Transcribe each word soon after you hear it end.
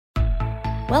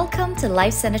Welcome to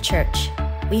Life Center Church.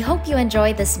 We hope you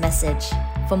enjoy this message.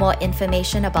 For more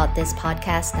information about this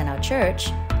podcast and our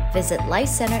church, visit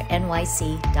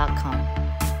lifecenternyc.com.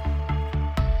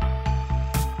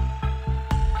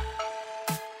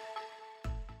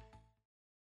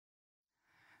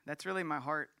 That's really my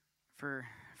heart for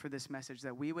this message,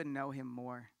 that we would know him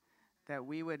more, that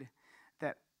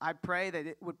I pray that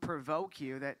it would provoke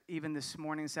you, that even this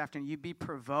morning, this afternoon, you'd be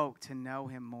provoked to know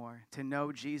him more, to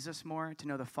know Jesus more, to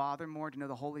know the Father more, to know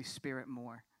the Holy Spirit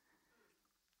more.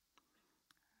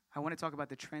 I want to talk about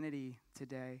the Trinity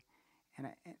today,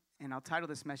 and I'll title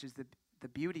this message, The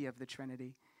Beauty of the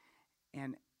Trinity.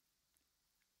 And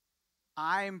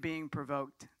I'm being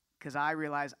provoked because I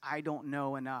realize I don't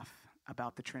know enough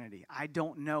about the Trinity. I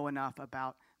don't know enough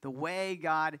about the way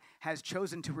God has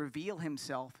chosen to reveal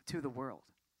himself to the world.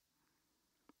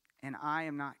 And I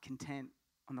am not content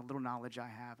on the little knowledge I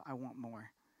have. I want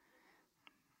more.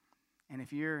 And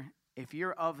if you're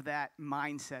of that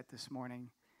mindset this morning,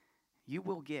 you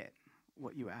will get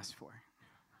what you asked for.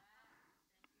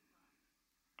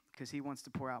 Because he wants to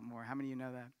pour out more. How many of you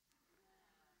know that?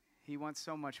 He wants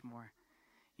so much more.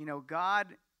 You know,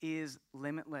 God is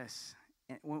limitless.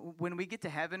 When we get to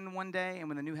heaven one day, and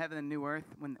when the new heaven and new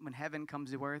earth, when heaven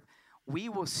comes to earth, we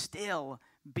will still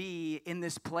be in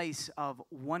this place of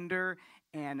wonder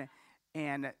and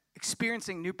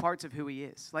experiencing new parts of who he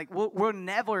is. Like we'll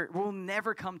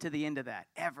never come to the end of that,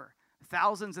 ever.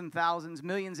 Thousands and thousands,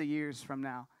 millions of years from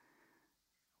now,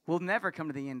 we'll never come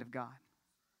to the end of God.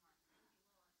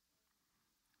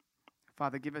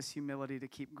 Father, give us humility to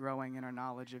keep growing in our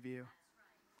knowledge of you.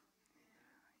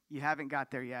 You haven't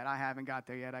got there yet. I haven't got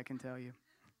there yet, I can tell you.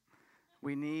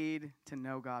 We need to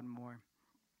know God more.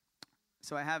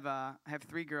 So I have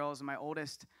three girls, and my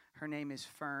oldest, her name is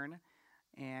Fern,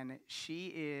 and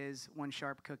she is one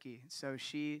sharp cookie. So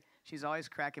she's always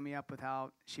cracking me up with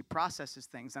how she processes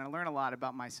things, and I learn a lot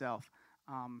about myself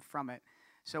from it.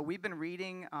 So we've been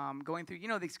reading, going through,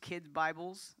 these kids'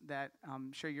 Bibles that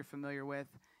I'm sure you're familiar with.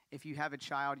 If you have a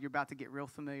child, you're about to get real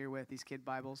familiar with these kid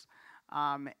Bibles.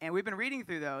 And we've been reading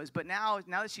through those, but now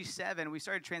that she's 7, we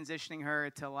started transitioning her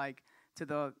to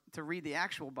read the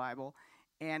actual Bible.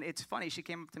 And it's funny, she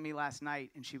came up to me last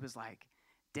night and she was like,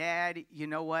 "Dad, you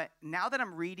know what? Now that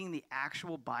I'm reading the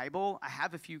actual Bible, I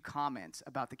have a few comments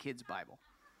about the kids' Bible."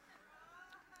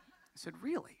 I said,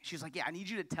 "Really?" She's like, "Yeah, I need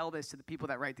you to tell this to the people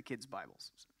that write the kids'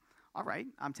 Bibles." Said, "All right,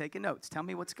 I'm taking notes. Tell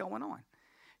me what's going on."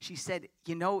 She said,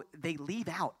 "They leave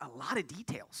out a lot of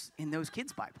details in those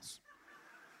kids' Bibles.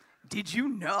 Did you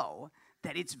know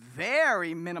that it's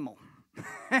very minimal?"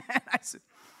 I said,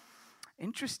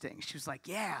 "Interesting." She was like,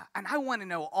 "Yeah, and I want to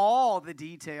know all the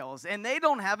details, and they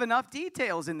don't have enough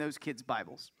details in those kids'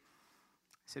 Bibles."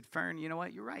 I said, "Fern, you know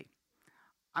what? You're right.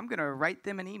 I'm going to write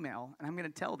them an email, and I'm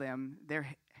going to tell them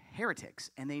they're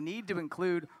heretics, and they need to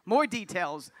include more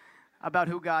details about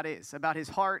who God is, about his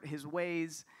heart, his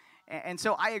ways." And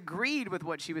so I agreed with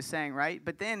what she was saying, right?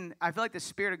 But then I feel like the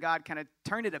Spirit of God kind of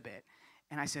turned it a bit.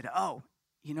 And I said, "Oh,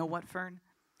 you know what, Fern?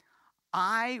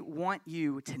 I want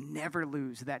you to never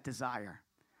lose that desire.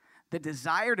 The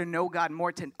desire to know God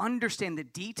more, to understand the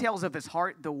details of his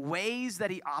heart, the ways that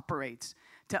he operates,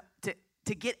 to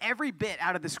get every bit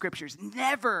out of the scriptures.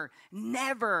 Never,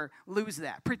 never lose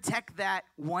that. Protect that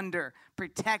wonder.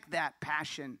 Protect that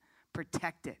passion.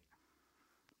 Protect it."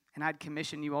 And I'd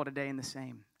commission you all today in the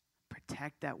same.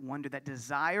 Protect that wonder, that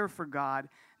desire for God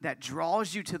that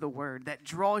draws you to the Word, that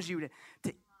draws you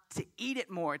to eat it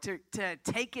more, to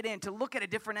take it in, to look at a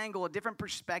different angle, a different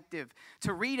perspective,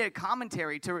 to read a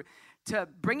commentary, to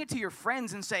bring it to your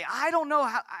friends and say, "I don't know,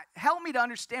 help me to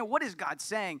understand, what is God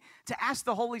saying?" To ask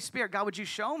the Holy Spirit, "God, would you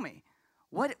show me?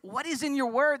 What is in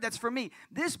your Word that's for me?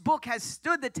 This book has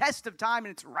stood the test of time,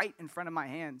 and it's right in front of my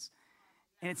hands.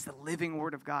 And it's the living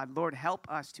Word of God. Lord, help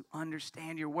us to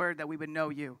understand your Word, that we would know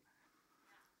you."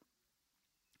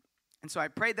 And so I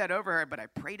prayed that over her, but I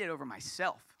prayed it over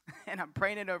myself. And I'm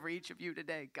praying it over each of you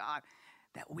today, God,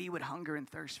 that we would hunger and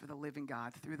thirst for the living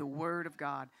God through the Word of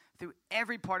God, through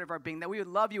every part of our being, that we would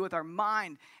love you with our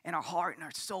mind and our heart and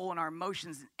our soul and our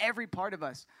emotions, and every part of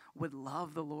us would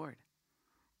love the Lord.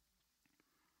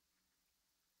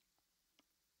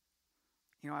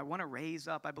 I want to raise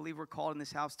up, I believe we're called in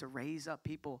this house to raise up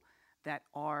people that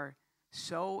are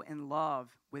so in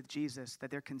love with Jesus that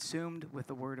they're consumed with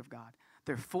the Word of God.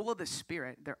 They're full of the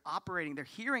Spirit. They're operating. They're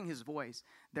hearing his voice.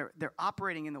 They're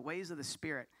operating in the ways of the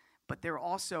Spirit. But they're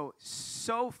also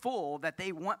so full that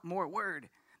they want more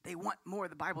Word. They want more of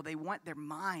the Bible. They want their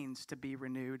minds to be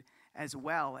renewed as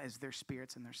well as their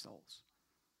spirits and their souls.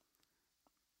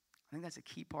 I think that's a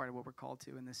key part of what we're called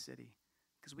to in this city,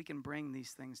 because we can bring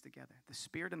these things together. The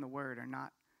Spirit and the Word are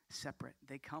not separate.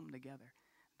 They come together.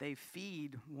 They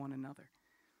feed one another.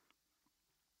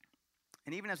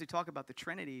 And even as we talk about the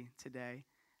Trinity today,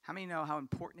 how many know how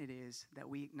important it is that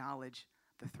we acknowledge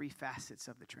the three facets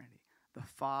of the Trinity? The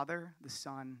Father, the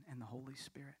Son, and the Holy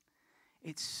Spirit.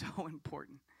 It's so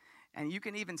important. And you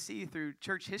can even see through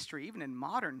church history, even in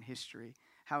modern history,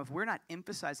 how if we're not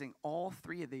emphasizing all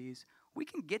three of these, we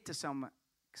can get to some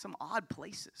odd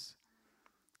places.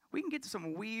 We can get to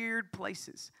some weird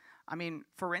places. I mean,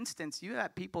 for instance, you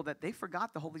have people that they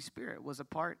forgot the Holy Spirit was a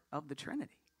part of the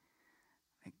Trinity.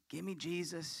 Like, give me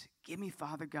Jesus, give me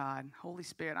Father God, Holy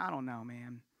Spirit, I don't know,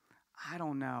 man. I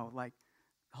don't know. Like,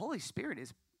 the Holy Spirit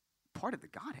is part of the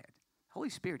Godhead. Holy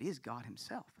Spirit is God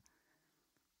himself.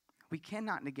 We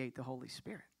cannot negate the Holy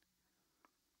Spirit.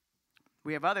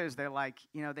 We have others, they're like,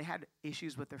 they had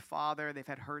issues with their father, they've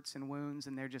had hurts and wounds,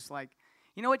 and they're just like,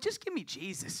 you know what, just give me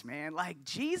Jesus, man. Like,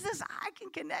 Jesus, I can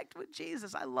connect with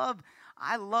Jesus. I love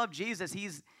Jesus.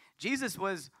 Jesus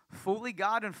was fully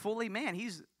God and fully man.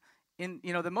 He's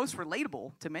the most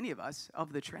relatable to many of us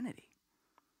of the Trinity.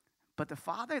 But the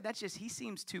Father, he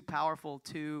seems too powerful,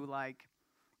 too,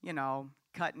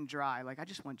 cut and dry. Like, I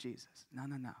just want Jesus. No.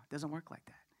 It doesn't work like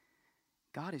that.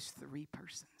 God is three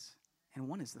persons, and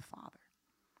one is the Father.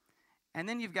 And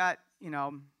then you've got,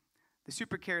 the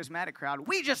super charismatic crowd.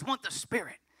 We just want the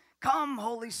Spirit. Come,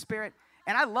 Holy Spirit.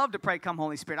 And I love to pray, come,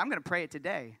 Holy Spirit. I'm going to pray it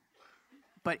today.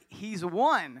 But he's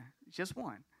one, just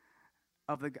one,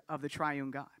 of the triune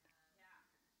God.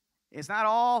 It's not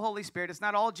all Holy Spirit. It's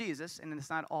not all Jesus. And it's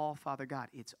not all Father God.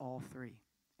 It's all three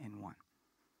in one.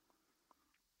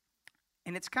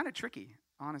 And it's kind of tricky,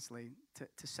 honestly,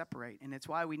 to separate. And it's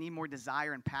why we need more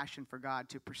desire and passion for God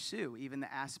to pursue even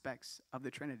the aspects of the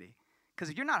Trinity. Because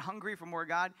if you're not hungry for more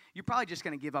God, you're probably just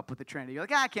going to give up with the Trinity. You're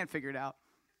like, I can't figure it out.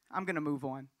 I'm going to move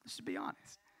on. Let's just be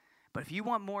honest. But if you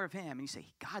want more of him, and you say,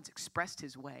 God's expressed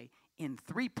his way in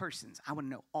three persons, I want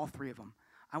to know all three of them.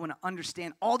 I want to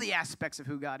understand all the aspects of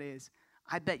who God is.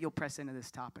 I bet you'll press into this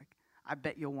topic. I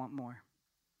bet you'll want more.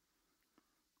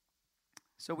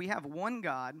 So we have one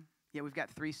God, yet we've got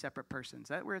three separate persons.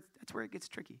 That's where it gets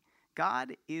tricky.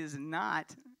 God is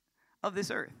not of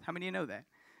this earth. How many of you know that?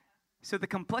 So the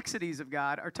complexities of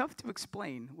God are tough to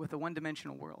explain with a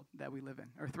one-dimensional world that we live in,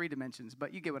 or three dimensions,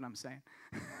 but you get what I'm saying.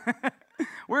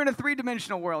 We're in a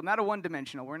three-dimensional world, not a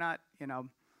one-dimensional. We're not, a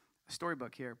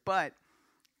storybook here. But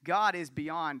God is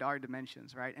beyond our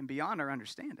dimensions, right, and beyond our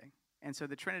understanding. And so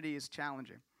the Trinity is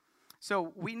challenging.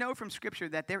 So we know from Scripture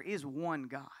that there is one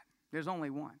God. There's only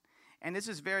one. And this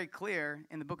is very clear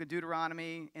in the book of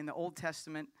Deuteronomy, in the Old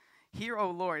Testament. Hear,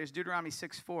 O Lord, is Deuteronomy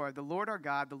 6:4. The Lord our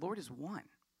God, the Lord is one.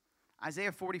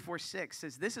 Isaiah 44:6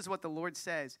 says, this is what the Lord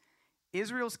says.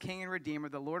 Israel's King and Redeemer,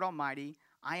 the Lord Almighty,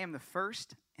 I am the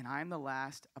first and I am the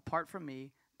last. Apart from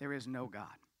me, there is no God.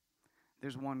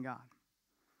 There's one God.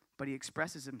 But he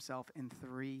expresses himself in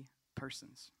three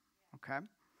persons. Okay?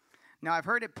 Now, I've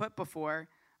heard it put before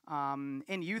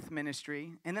in youth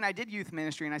ministry, and then I did youth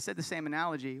ministry, and I said the same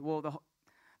analogy. Well,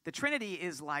 the Trinity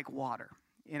is like water.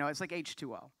 It's like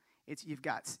H2O. You've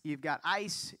got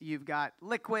ice, you've got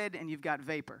liquid, and you've got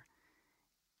vapor.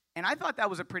 And I thought that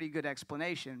was a pretty good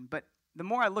explanation, but the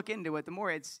more I look into it, the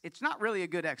more it's not really a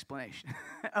good explanation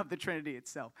of the Trinity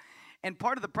itself. And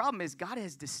part of the problem is God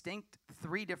has distinct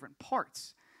three different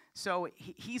parts. So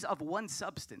he's of one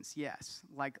substance, yes,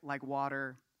 like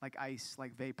water, like ice,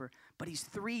 like vapor, but he's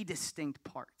three distinct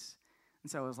parts.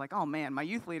 And so I was like, oh man, my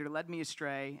youth leader led me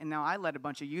astray, and now I led a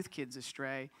bunch of youth kids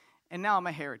astray, and now I'm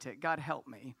a heretic. God help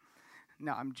me.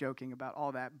 No, I'm joking about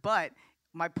all that. But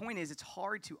my point is it's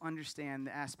hard to understand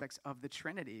the aspects of the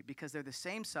Trinity because they're the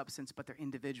same substance, but they're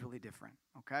individually different,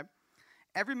 okay?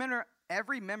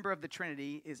 Every member of the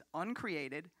Trinity is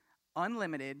uncreated,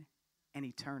 unlimited, and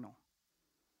eternal.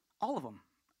 All of them,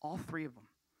 all three of them.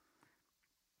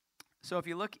 So if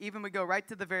you look, even we go right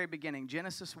to the very beginning,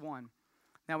 Genesis 1.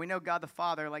 Now we know God the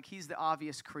Father, like he's the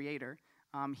obvious creator.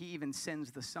 He even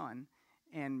sends the Son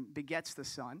and begets the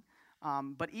Son.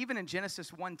 But even in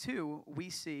Genesis 1:2, we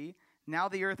see, now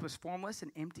the earth was formless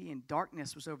and empty, and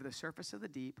darkness was over the surface of the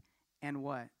deep. And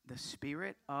what? The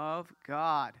Spirit of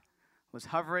God was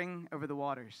hovering over the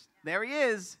waters. There he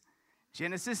is.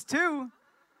 Genesis 2.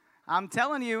 I'm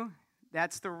telling you,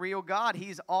 that's the real God.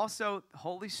 He's also the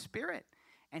Holy Spirit,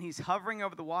 and he's hovering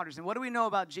over the waters. And what do we know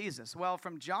about Jesus? Well,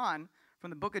 from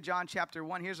the book of John, chapter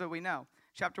 1, here's what we know.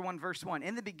 Chapter 1, verse 1.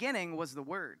 In the beginning was the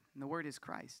Word, and the Word is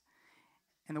Christ.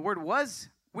 And the Word was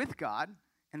with God,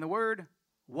 and the Word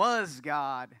was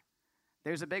God.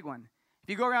 There's a big one. If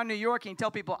you go around New York and you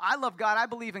tell people, I love God, I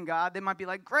believe in God, they might be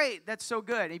like, great, that's so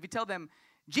good. And if you tell them,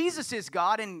 Jesus is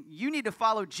God and you need to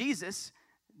follow Jesus,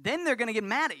 then they're going to get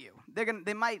mad at you.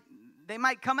 They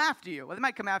might come after you. Well, they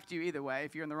might come after you either way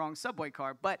if you're in the wrong subway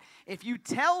car. But if you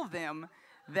tell them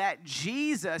that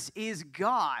Jesus is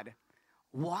God,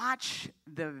 watch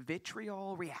the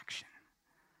vitriol reaction.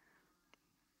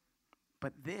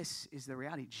 But this is the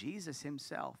reality. Jesus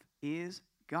himself is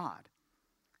God,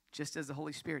 just as the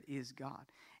Holy Spirit is God.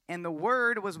 And the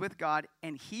Word was with God,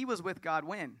 and he was with God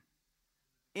when?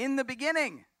 In the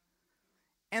beginning.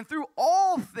 And through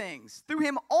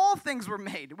him all things were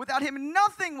made. Without him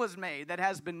nothing was made that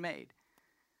has been made.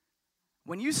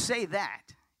 When you say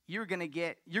that, you're going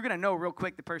to know real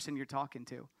quick the person you're talking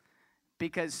to.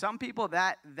 Because some people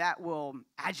that will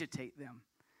agitate them.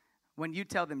 When you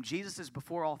tell them Jesus is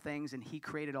before all things and he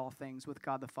created all things with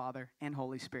God the Father and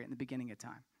Holy Spirit in the beginning of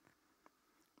time.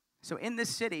 So in this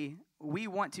city, we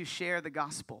want to share the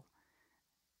gospel.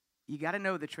 You got to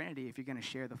know the Trinity if you're going to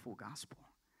share the full gospel.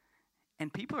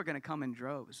 And people are going to come in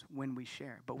droves when we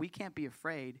share. But we can't be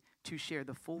afraid to share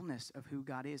the fullness of who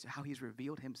God is, how he's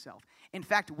revealed himself. In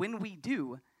fact, when we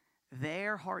do,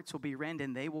 their hearts will be rent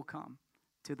and they will come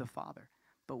to the Father.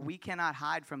 But we cannot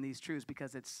hide from these truths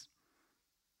because it's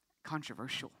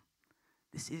controversial.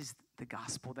 This is the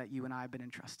gospel that you and I have been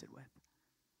entrusted with.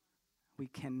 We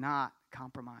cannot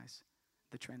compromise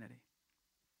the Trinity.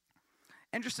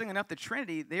 Interesting enough, the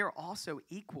Trinity, they are also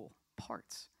equal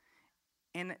parts.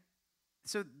 And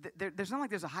so there's not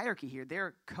like there's a hierarchy here.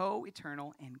 They're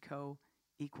co-eternal and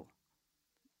co-equal.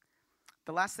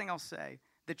 The last thing I'll say,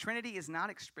 the Trinity is not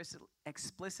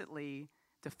explicitly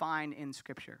defined in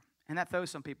Scripture. And that throws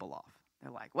some people off.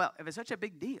 They're like, well, if it's such a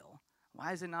big deal,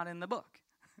 why is it not in the book?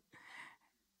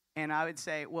 And I would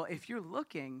say, well, if you're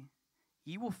looking,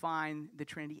 you will find the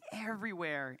Trinity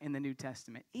everywhere in the New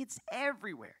Testament. It's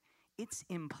everywhere. It's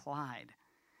implied.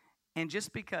 And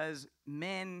just because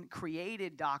men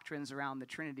created doctrines around the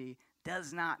Trinity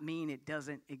does not mean it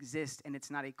doesn't exist and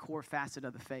it's not a core facet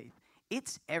of the faith.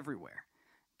 It's everywhere.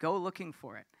 Go looking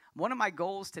for it. One of my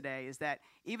goals today is that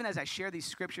even as I share these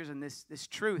scriptures and this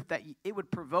truth, that it would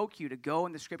provoke you to go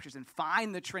in the scriptures and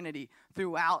find the Trinity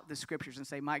throughout the scriptures and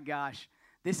say, my gosh,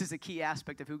 this is a key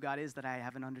aspect of who God is that I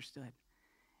haven't understood.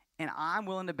 And I'm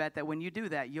willing to bet that when you do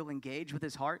that, you'll engage with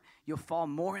his heart, you'll fall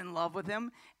more in love with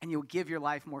him, and you'll give your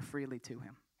life more freely to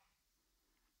him.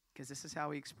 Because this is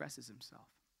how he expresses himself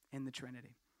in the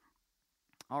Trinity.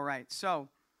 All right, so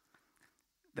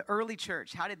the early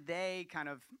church, how did they kind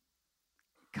of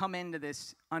come into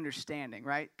this understanding,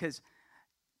 right? Because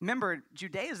remember,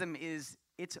 Judaism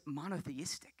it's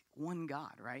monotheistic, one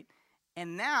God, right?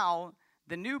 And now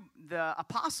the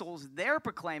apostles, they're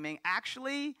proclaiming,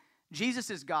 actually, Jesus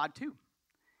is God too.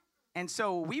 And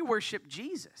so we worship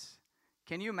Jesus.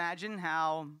 Can you imagine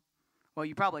how, well,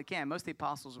 you probably can. Most of the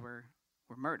apostles were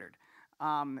murdered.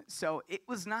 So it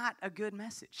was not a good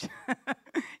message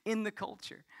in the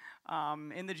culture,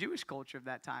 in the Jewish culture of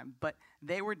that time. But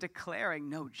they were declaring,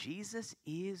 no, Jesus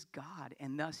is God,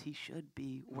 and thus he should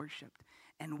be worshiped.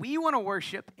 And we want to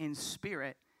worship in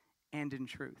spirit and in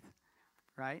truth,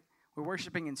 right? We're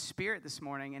worshiping in spirit this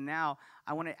morning, and now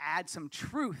I want to add some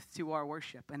truth to our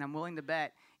worship, and I'm willing to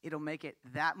bet it'll make it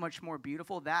that much more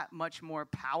beautiful, that much more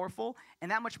powerful,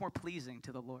 and that much more pleasing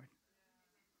to the Lord.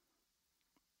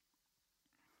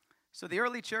 So the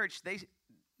early church,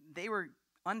 they were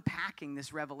unpacking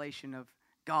this revelation of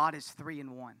God is 3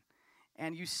 in 1,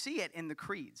 and you see it in the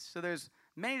creeds. So there's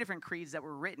many different creeds that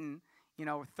were written,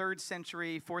 3rd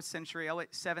century, 4th century,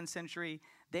 7th century.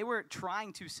 They were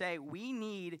trying to say, we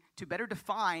need to better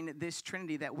define this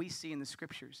Trinity that we see in the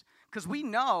Scriptures. Because we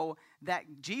know that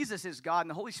Jesus is God and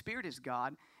the Holy Spirit is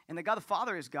God and that God the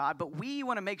Father is God, but we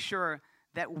want to make sure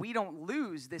that we don't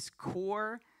lose this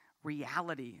core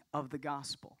reality of the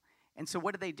gospel. And so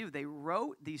what did they do? They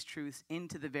wrote these truths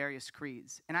into the various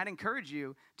creeds. And I'd encourage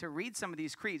you to read some of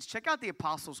these creeds. Check out the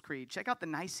Apostles' Creed. Check out the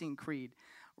Nicene Creed.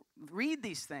 Read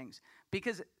these things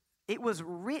because it was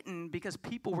written because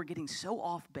people were getting so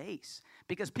off base,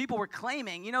 because people were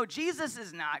claiming, Jesus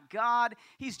is not God.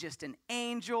 He's just an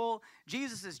angel.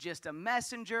 Jesus is just a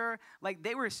messenger. Like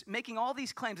they were making all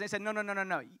these claims. They said,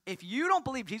 no. If you don't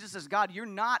believe Jesus is God, you're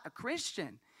not a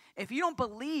Christian. If you don't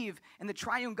believe in the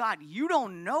triune God, you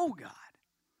don't know God.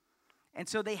 And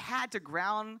so they had to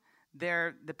ground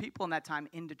the people in that time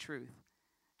into truth.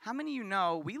 How many of you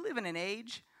know we live in an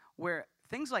age where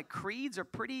things like creeds are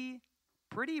pretty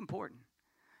important.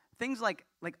 Things like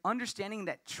understanding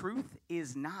that truth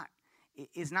is not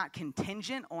is not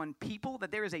contingent on people,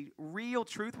 that there is a real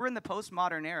truth. We're in the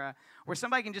postmodern era where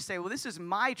somebody can just say, well, this is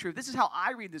my truth. This is how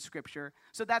I read the scripture,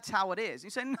 so that's how it is. You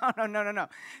say, no.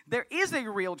 There is a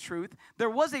real truth. There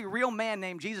was a real man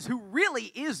named Jesus who really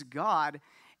is God.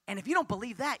 And if you don't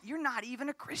believe that, you're not even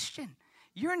a Christian.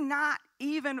 You're not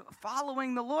even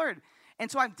following the Lord.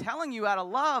 And so I'm telling you out of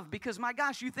love because, my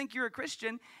gosh, you think you're a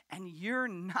Christian and you're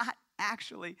not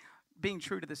actually being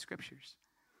true to the scriptures.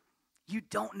 You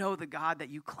don't know the God that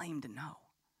you claim to know.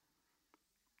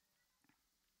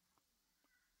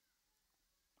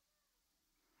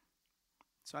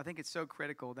 So I think it's so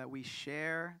critical that we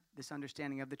share this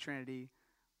understanding of the Trinity.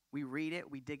 We read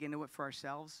it, we dig into it for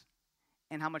ourselves,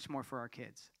 and how much more for our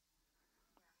kids?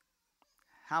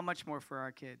 How much more for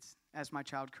our kids, as my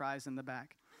child cries in the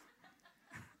back.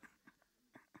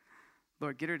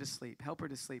 Lord, get her to sleep. Help her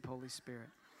to sleep, Holy Spirit.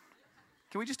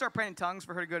 Can we just start praying in tongues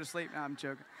for her to go to sleep? No, I'm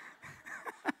joking.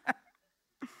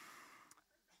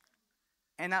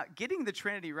 And now, getting the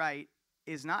Trinity right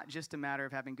is not just a matter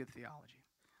of having good theology.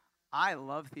 I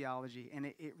love theology, and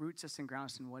it roots us and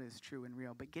grounds us in what is true and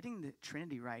real. But getting the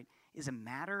Trinity right is a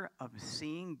matter of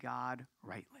seeing God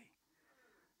rightly.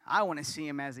 I want to see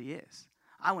him as he is.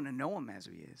 I want to know him as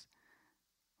he is.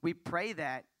 We pray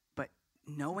that, but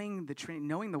knowing the Trinity,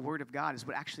 knowing the Word of God is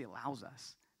what actually allows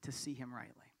us to see him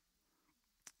rightly.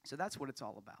 So that's what it's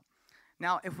all about.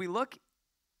 Now, if we look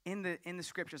in the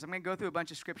scriptures, I'm going to go through a bunch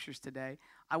of scriptures today.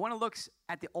 I want to look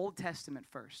at the Old Testament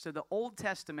first. So the Old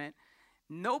Testament,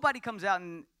 nobody comes out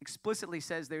and explicitly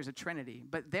says there's a Trinity,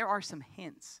 but there are some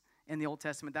hints in the Old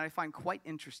Testament that I find quite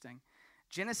interesting.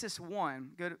 Genesis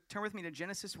 1, turn with me to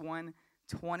Genesis 1:26.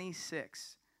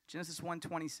 Genesis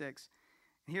 1:26.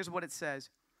 And here's what it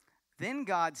says. Then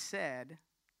God said,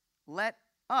 let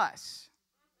us,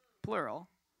 plural,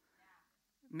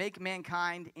 make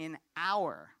mankind in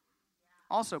our,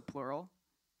 also plural,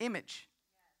 image,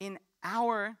 in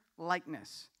our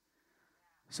likeness,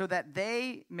 so that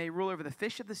they may rule over the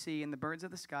fish of the sea and the birds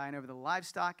of the sky and over the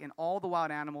livestock and all the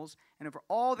wild animals and over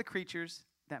all the creatures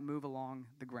that move along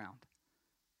the ground.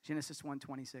 Genesis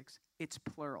 1:26. It's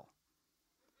plural.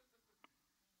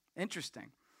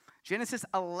 Interesting. Genesis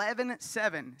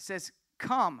 11:7 says,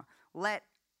 come, let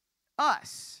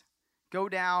us go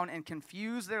down and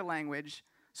confuse their language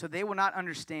so they will not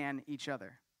understand each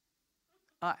other.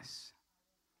 Us.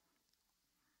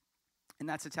 And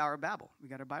that's the Tower of Babel. We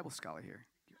got our Bible scholar here.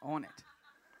 You're on it.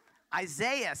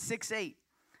 Isaiah 6:8.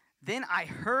 Then I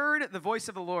heard the voice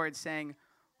of the Lord saying,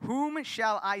 whom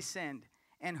shall I send,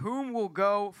 and whom will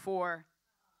go for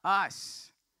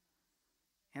us?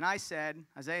 And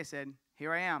Isaiah said,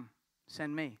 here I am,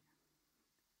 send me.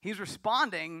 He's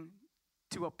responding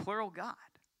to a plural God,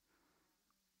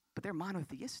 but they're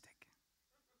monotheistic.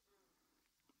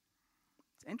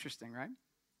 It's interesting, right?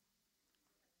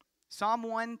 Psalm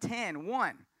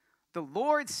 110:1. The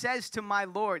Lord says to my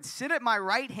Lord, sit at my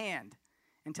right hand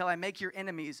until I make your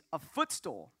enemies a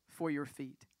footstool for your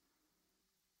feet.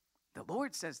 The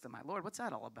Lord says to my Lord, what's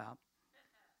that all about?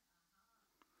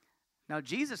 Now,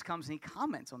 Jesus comes and he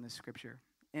comments on this scripture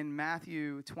in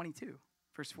Matthew 22,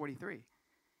 verse 43.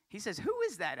 He says, who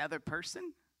is that other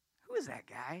person? Who is that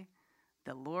guy?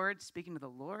 The Lord, speaking to the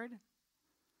Lord,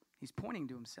 he's pointing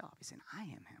to himself. He's saying, I am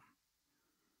him.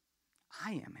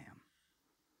 I am him.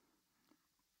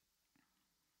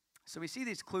 So we see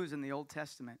these clues in the Old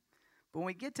Testament. But when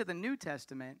we get to the New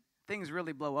Testament, things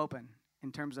really blow open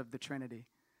in terms of the Trinity.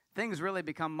 Things really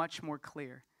become much more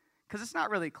clear. Because it's not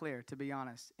really clear, to be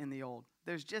honest, in the Old.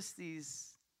 There's just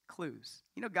these clues.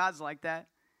 You know, God's like that.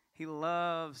 He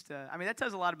loves to, that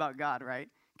tells a lot about God, right?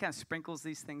 He kind of sprinkles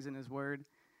these things in his word.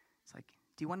 It's like,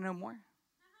 do you want to know more?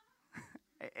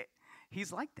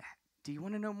 He's like that. Do you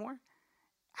want to know more?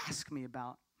 Ask me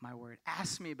about my word.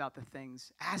 Ask me about the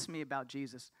things. Ask me about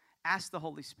Jesus. Ask the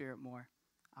Holy Spirit more.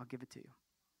 I'll give it to you.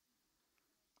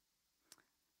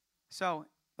 So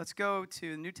let's go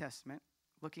to the New Testament,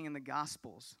 looking in the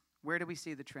Gospels. Where do we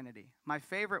see the Trinity? My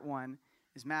favorite one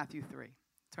is Matthew 3.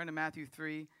 Turn to Matthew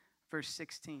 3, verse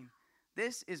 16.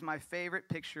 This is my favorite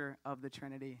picture of the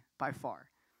Trinity by far.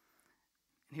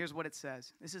 And here's what it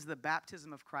says. This is the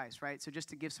baptism of Christ, right? So just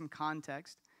to give some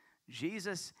context,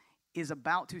 Jesus is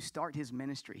about to start his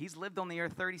ministry. He's lived on the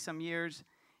earth 30-some years.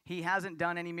 He hasn't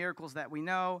done any miracles that we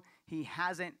know. He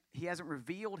hasn't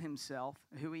revealed himself,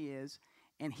 who he is.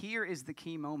 And here is the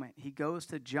key moment. He goes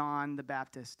to John the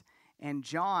Baptist. And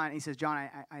John, he says, John,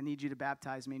 I need you to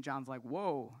baptize me. And John's like,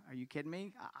 whoa, are you kidding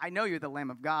me? I know you're the Lamb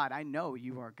of God. I know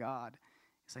you are God.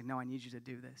 He's like, no, I need you to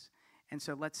do this. And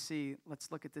so let's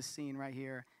look at this scene right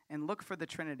here and look for the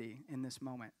Trinity in this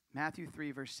moment. Matthew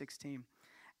 3, verse 16.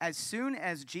 As soon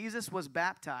as Jesus was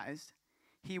baptized,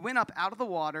 he went up out of the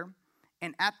water,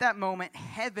 and at that moment,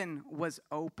 heaven was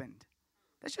opened.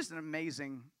 That's just an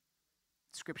amazing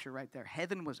scripture right there.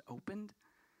 Heaven was opened.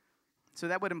 So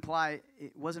that would imply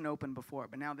it wasn't open before,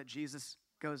 but now that Jesus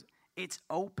goes, it's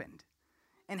opened.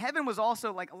 And heaven was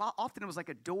also like often it was like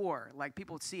a door, like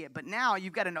people would see it. But now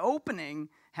you've got an opening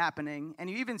happening, and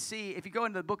you even see, if you go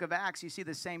into the book of Acts, you see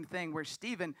the same thing where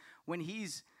Stephen, when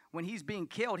he's being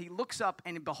killed, he looks up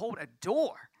and behold, a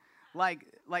door. Like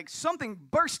something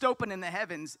burst open in the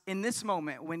heavens in this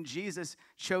moment when Jesus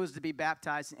chose to be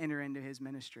baptized and enter into his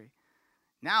ministry.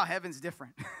 Now heaven's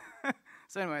different.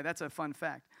 So anyway, that's a fun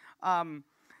fact.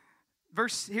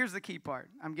 Here's the key part.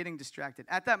 I'm getting distracted.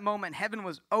 At that moment, heaven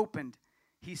was opened.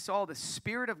 He saw the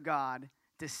Spirit of God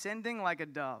descending like a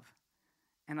dove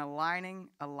and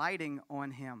alighting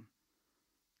on him.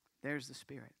 There's the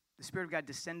Spirit. The Spirit of God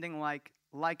descending like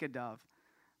a dove.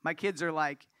 My kids are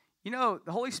like, the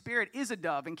Holy Spirit is a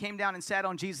dove and came down and sat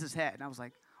on Jesus' head. And I was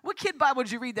like, what kid Bible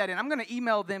did you read that in? I'm going to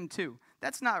email them too.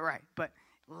 That's not right. But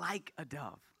like a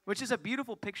dove, which is a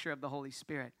beautiful picture of the Holy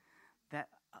Spirit that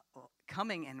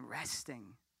coming and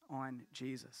resting on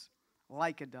Jesus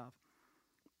like a dove.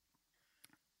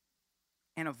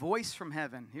 And a voice from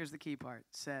heaven, here's the key part,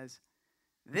 says,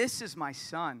 "This is my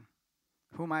Son,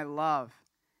 whom I love,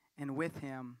 and with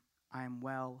him I am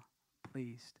well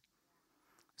pleased."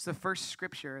 It's the first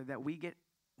scripture that we get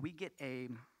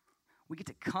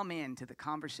to come into the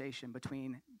conversation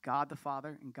between God the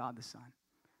Father and God the Son.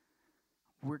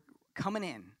 We're coming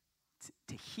in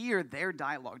to hear their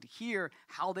dialogue, to hear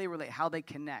how they relate, how they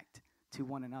connect to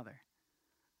one another.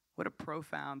 What a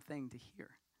profound thing to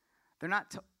hear. They're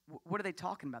not. What are they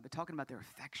talking about? They're talking about their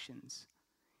affections.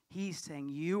 He's saying,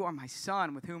 "You are my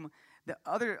Son," with whom the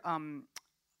other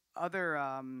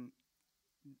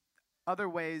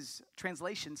ways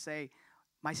translations say,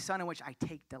 "My Son in which I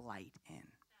take delight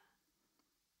in,"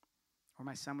 or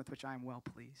 "My Son with which I am well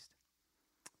pleased."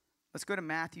 Let's go to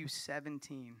Matthew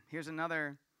 17. Here's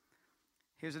another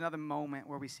moment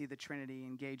where we see the Trinity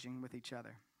engaging with each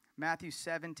other. Matthew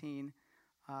 17,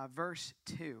 verse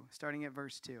 2, starting at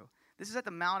verse 2. This is at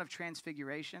the Mount of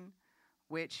Transfiguration,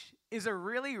 which is a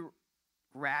really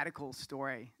radical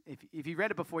story. If you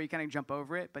read it before, you kind of jump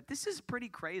over it, but this is pretty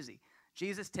crazy.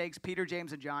 Jesus takes Peter,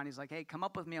 James, and John. He's like, "Hey, come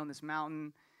up with me on this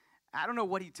mountain." I don't know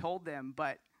what he told them,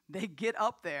 but they get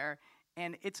up there,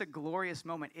 and it's a glorious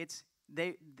moment.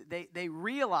 They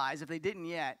realize, if they didn't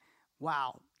yet,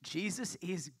 wow, Jesus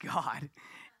is God,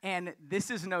 and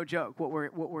this is no joke. What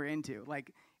we're into,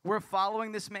 like, we're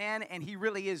following this man, and he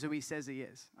really is who he says he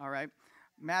is. All right,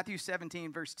 Matthew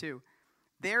 17, verse 2.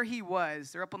 There he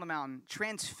was. They're up on the mountain,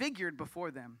 transfigured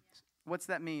before them. What's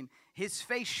that mean? His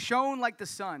face shone like the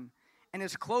sun, and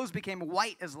his clothes became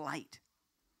white as light.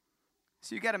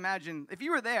 So you got to imagine, if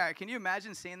you were there, can you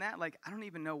imagine seeing that? Like, I don't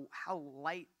even know how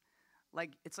light,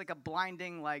 like, it's like a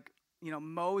blinding, like,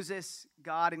 Moses,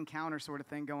 God encounter sort of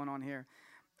thing going on here.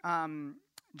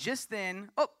 Just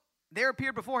then, there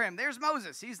appeared before him. There's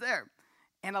Moses. He's there.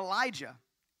 And Elijah.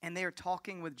 And they are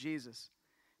talking with Jesus.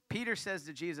 Peter says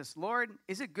to Jesus, "Lord,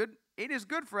 is it good? It is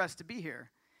good for us to be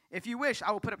here. If you wish,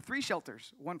 I will put up 3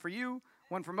 shelters, one for you,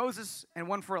 one for Moses, and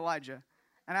one for Elijah."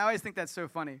 And I always think that's so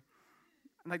funny.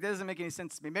 Like, that doesn't make any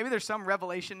sense to me. Maybe there's some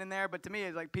revelation in there, but to me,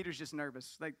 it's like Peter's just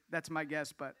nervous. Like, that's my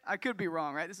guess, but I could be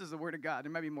wrong, right? This is the word of God.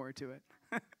 There might be more to it.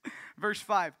 Verse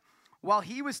 5. While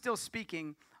he was still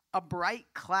speaking, a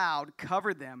bright cloud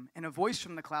covered them, and a voice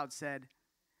from the cloud said,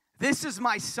 "This is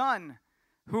my Son,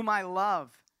 whom I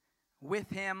love. With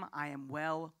him I am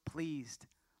well pleased.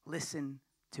 Listen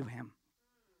to him."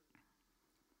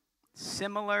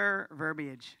 Similar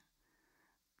verbiage.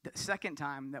 The second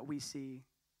time that we see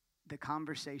the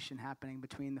conversation happening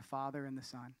between the Father and the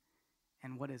Son.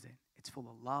 And what is it? It's full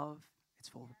of love. It's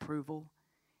full of approval.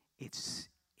 It's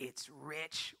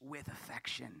rich with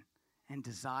affection and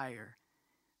desire.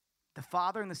 The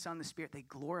Father and the Son and the Spirit, they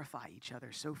glorify each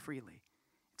other so freely.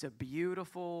 It's a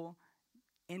beautiful,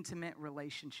 intimate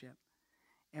relationship.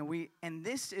 And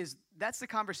that's the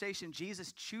conversation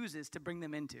Jesus chooses to bring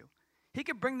them into. He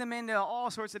could bring them into all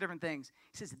sorts of different things.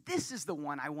 He says, "This is the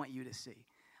one I want you to see.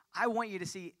 I want you to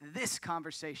see this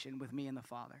conversation with me and the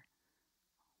Father."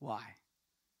 Why?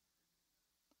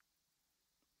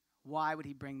 Why would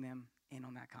he bring them in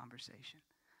on that conversation?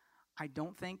 I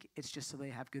don't think it's just so they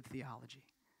have good theology.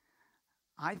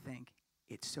 I think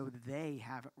it's so they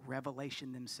have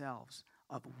revelation themselves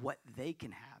of what they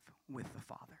can have with the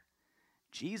Father.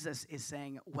 Jesus is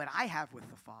saying, what I have with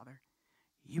the Father,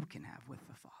 you can have with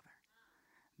the Father.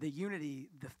 The unity,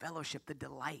 the fellowship, the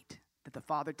delight that the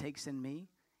Father takes in me,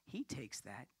 he takes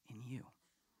that in you.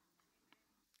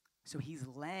 So he's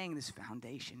laying this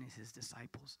foundation as his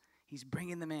disciples. He's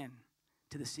bringing them in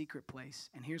to the secret place.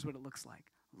 And here's what it looks like: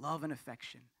 love and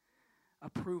affection,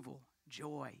 approval,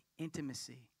 joy,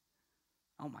 intimacy.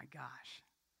 Oh my gosh,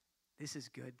 this is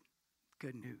good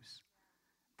news.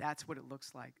 That's what it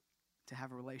looks like to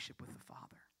have a relationship with the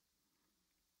Father.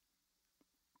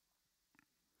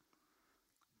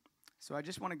 So I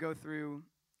just want to go through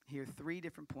here 3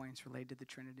 different points related to the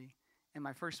Trinity. And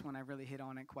my first one, I really hit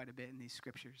on it quite a bit in these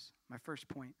scriptures. My first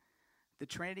point: the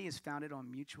Trinity is founded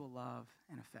on mutual love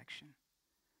and affection.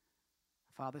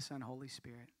 Father, Son, Holy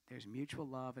Spirit. There's mutual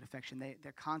love and affection.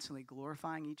 They're constantly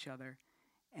glorifying each other,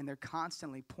 and they're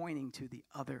constantly pointing to the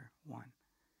other one.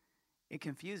 It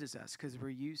confuses us because we're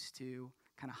used to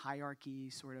kind of hierarchy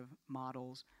sort of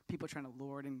models, people trying to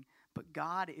lord, but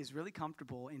God is really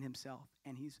comfortable in himself,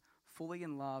 and he's fully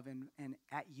in love and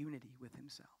at unity with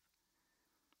himself.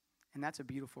 And that's a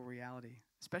beautiful reality,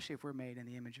 especially if we're made in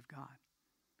the image of God.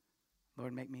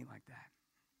 Lord, make me like that.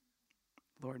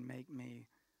 Lord, make me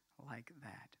like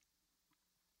that.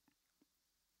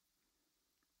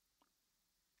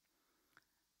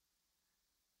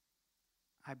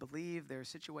 I believe there are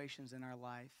situations in our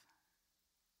life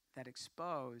that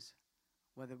expose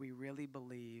whether we really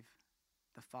believe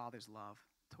the Father's love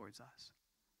towards us.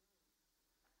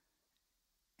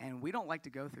 And we don't like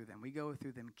to go through them. We go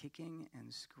through them kicking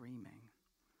and screaming.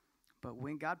 But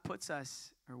when God puts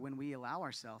us, or when we allow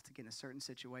ourselves to get into certain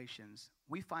situations,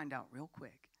 we find out real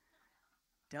quick,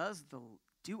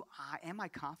 am I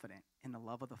confident in the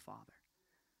love of the Father?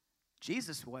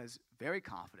 Jesus was very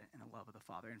confident in the love of the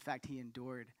Father. In fact, he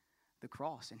endured the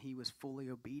cross, and he was fully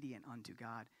obedient unto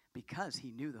God because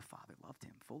he knew the Father loved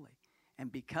him fully,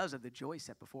 and because of the joy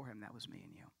set before him, that was me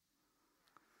and you.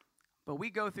 But we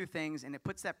go through things, and it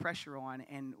puts that pressure on,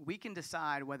 and we can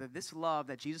decide whether this love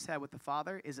that Jesus had with the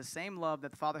Father is the same love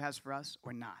that the Father has for us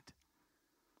or not.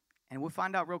 And we'll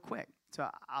find out real quick. So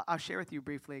I'll share with you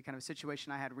briefly kind of a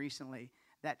situation I had recently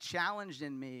that challenged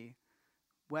in me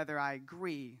whether I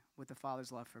agree with the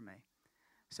Father's love for me.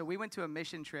 So we went to a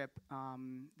mission trip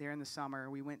there in the summer.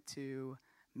 We went to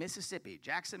Mississippi,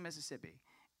 Jackson, Mississippi.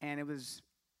 And it was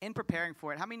in preparing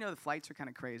for it. How many know the flights are kind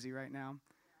of crazy right now?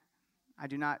 I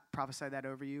do not prophesy that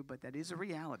over you, but that is a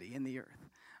reality in the earth.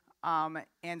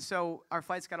 And so our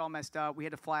flights got all messed up. We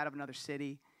had to fly out of another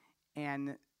city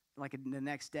and like the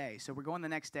next day. So we're going the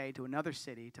next day to another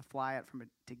city to fly out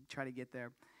to try to get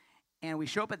there. And we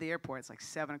show up at the airport. It's like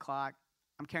 7 o'clock.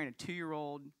 I'm carrying a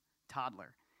 2-year-old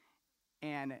toddler.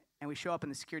 And we show up,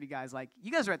 and the security guy's like,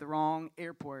 "You guys are at the wrong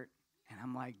airport." And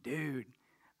I'm like, "Dude,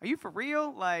 are you for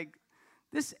real? Like,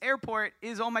 this airport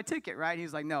is on my ticket, right?"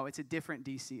 He's like, "No, it's a different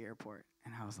D.C. airport."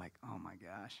 And I was like, oh, my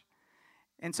gosh.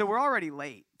 And so we're already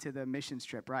late to the missions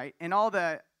trip, right? And all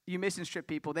the missions trip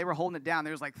people, they were holding it down.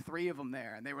 There was like 3 of them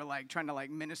there, and they were like trying to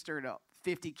like minister to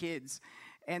 50 kids.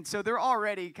 And so they're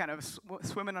already kind of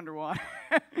swimming underwater.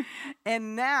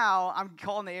 And now I'm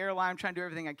calling the airline, I'm trying to do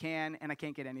everything I can, and I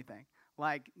can't get anything.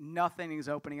 Like, nothing is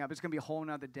opening up. It's going to be a whole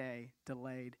nother day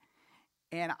delayed.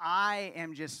 And I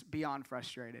am just beyond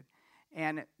frustrated.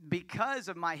 And because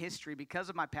of my history, because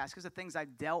of my past, because of things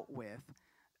I've dealt with,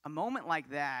 a moment like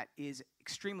that is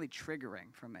extremely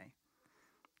triggering for me.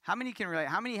 How many can relate?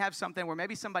 How many have something where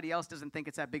maybe somebody else doesn't think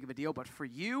it's that big of a deal, but for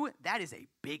you, that is a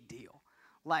big deal.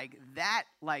 Like that,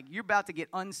 like you're about to get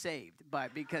unsaved,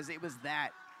 but because it was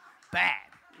that bad,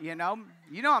 you know?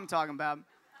 You know what I'm talking about.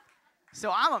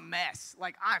 So I'm a mess.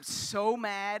 Like, I'm so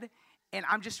mad, and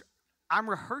I'm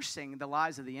rehearsing the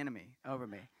lies of the enemy over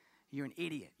me. You're an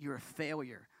idiot. You're a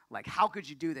failure. Like, how could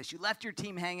you do this? You left your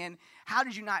team hanging. Why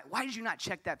did you not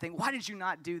check that thing? Why did you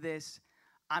not do this?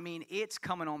 I mean, it's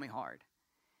coming on me hard.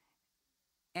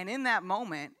 And in that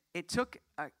moment, it took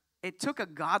a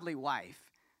godly wife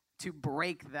to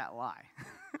break that lie.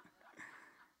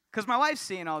 Because my wife's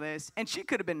seeing all this, and she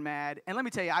could have been mad. And let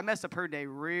me tell you, I messed up her day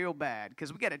real bad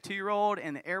because we got a 2-year-old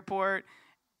in the airport.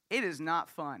 It is not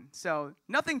fun. So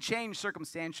nothing changed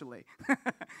circumstantially.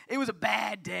 It was a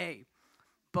bad day.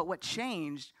 But what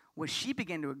changed was she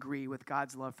began to agree with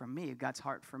God's love for me, God's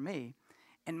heart for me.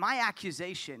 And my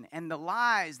accusation and the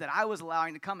lies that I was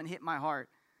allowing to come and hit my heart,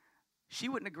 she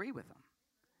wouldn't agree with them.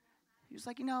 She was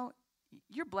like, you know,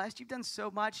 you're blessed. You've done so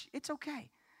much. It's okay.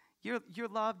 You're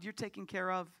loved. You're taken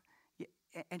care of.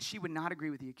 And she would not agree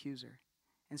with the accuser.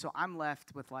 And so I'm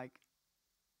left with like,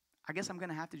 I guess I'm going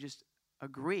to have to just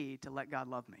agree to let God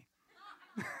love me.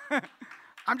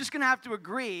 I'm just going to have to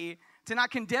agree to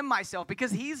not condemn myself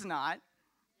because he's not.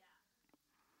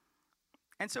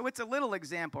 And so it's a little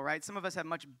example, right? Some of us have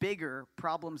much bigger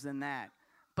problems than that.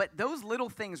 But those little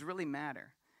things really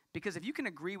matter Because if you can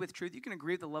agree with truth, you can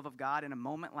agree with the love of God in a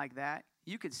moment like that,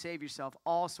 you could save yourself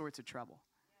all sorts of trouble.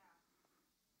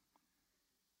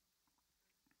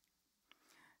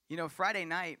 You know, Friday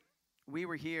night, we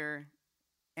were here,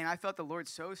 and I felt the Lord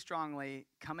so strongly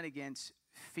coming against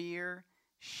fear,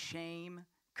 shame,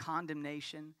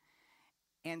 condemnation.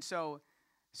 And so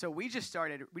we just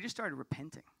started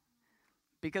repenting.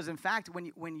 Because in fact,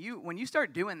 when you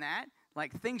start doing that,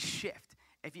 like things shift.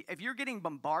 If you're getting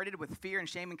bombarded with fear and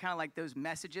shame and kind of like those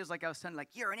messages, like I was saying, like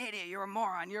you're an idiot, you're a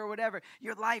moron, you're whatever,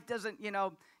 your life doesn't, you're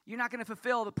not going to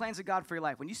fulfill the plans of God for your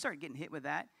life. When you start getting hit with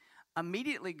that,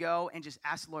 immediately go and just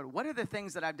ask the Lord, what are the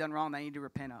things that I've done wrong that I need to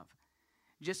repent of?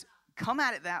 Just come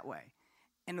at it that way,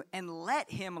 and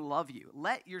let Him love you.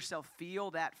 Let yourself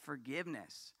feel that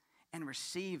forgiveness and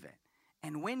receive it.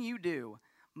 And when you do,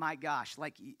 my gosh,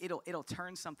 like it'll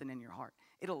turn something in your heart.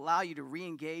 It'll allow you to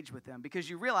re-engage with Him because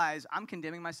you realize I'm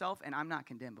condemning myself and I'm not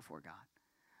condemned before God.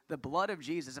 The blood of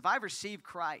Jesus, if I've received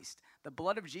Christ, the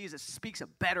blood of Jesus speaks a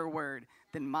better word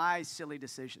than my silly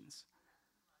decisions.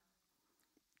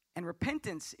 And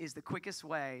repentance is the quickest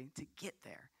way to get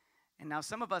there. And now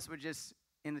some of us would just,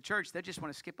 in the church, they just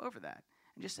want to skip over that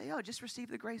and just say, oh, just receive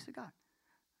the grace of God.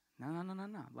 No.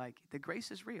 Like, the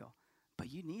grace is real,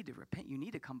 but you need to repent. You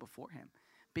need to come before Him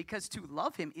because to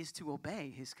love Him is to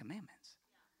obey His commandments.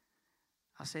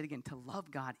 I'll say it again. To love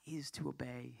God is to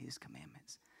obey His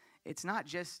commandments. It's not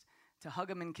just to hug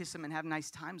Him and kiss Him and have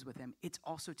nice times with Him. It's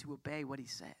also to obey what He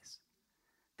says.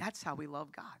 That's how we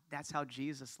love God. That's how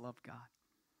Jesus loved God.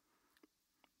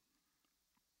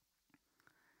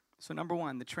 So number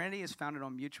one, the Trinity is founded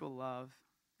on mutual love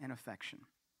and affection.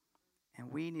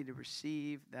 And we need to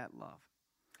receive that love.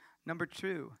 Number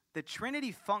two, the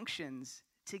Trinity functions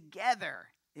together.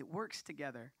 It works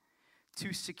together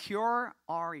to secure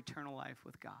our eternal life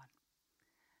with God.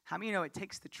 How many of you know it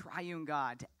takes the triune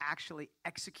God to actually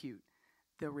execute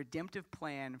the redemptive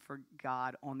plan for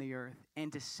God on the earth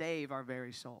and to save our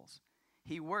very souls?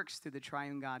 He works through the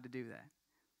triune God to do that.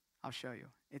 I'll show you.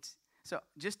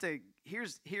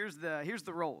 Here's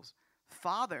the roles.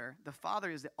 The Father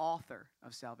is the author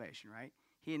of salvation, right?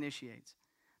 He initiates.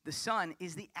 The Son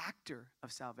is the actor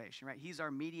of salvation, right? He's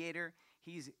our mediator.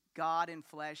 He's God in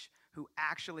flesh who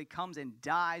actually comes and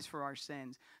dies for our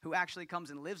sins, who actually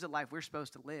comes and lives the life we're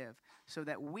supposed to live so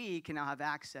that we can now have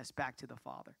access back to the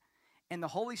Father. And the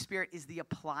Holy Spirit is the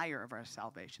applier of our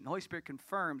salvation. The Holy Spirit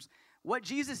confirms what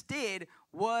Jesus did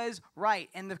was right,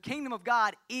 and the kingdom of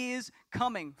God is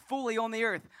coming fully on the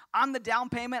earth. I'm the down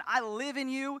payment. I live in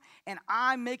you, and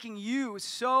I'm making you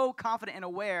so confident and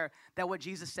aware that what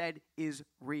Jesus said is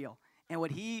real. And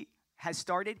what He has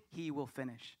started, He will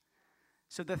finish.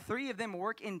 So the three of them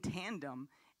work in tandem,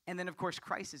 and then, of course,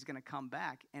 Christ is going to come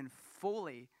back and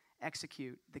fully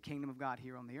execute the kingdom of God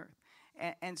here on the earth.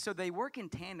 And so they work in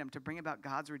tandem to bring about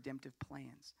God's redemptive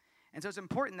plans. And so it's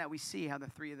important that we see how the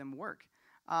three of them work.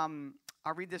 I'll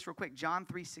read this real quick. John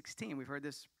 3:16. We've heard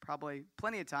this probably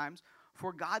plenty of times.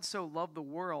 For God so loved the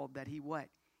world that He what?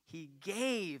 He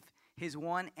gave His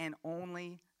one and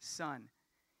only Son.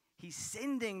 He's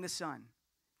sending the Son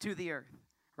to the earth,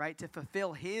 right, to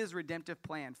fulfill His redemptive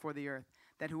plan for the earth,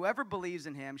 that whoever believes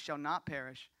in Him shall not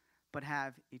perish, but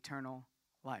have eternal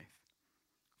life.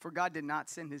 For God did not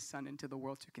send His Son into the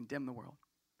world to condemn the world,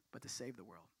 but to save the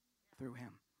world through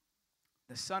Him.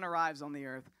 The Son arrives on the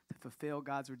earth to fulfill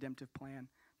God's redemptive plan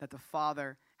that the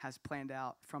Father has planned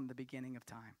out from the beginning of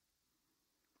time.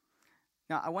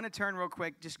 Now, I want to turn real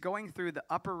quick, just going through the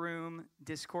upper room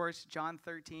discourse, John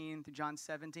 13 to John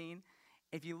 17.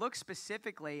 If you look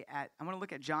specifically at, I want to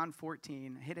look at John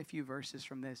 14, hit a few verses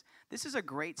from this. This is a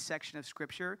great section of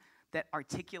Scripture that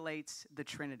articulates the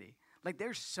Trinity. Like,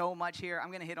 there's so much here. I'm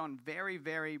going to hit on very,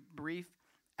 very brief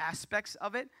aspects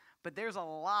of it, but there's a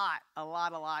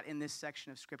lot in this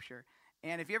section of Scripture.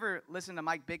 And if you ever listen to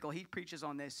Mike Bickle, he preaches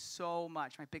on this so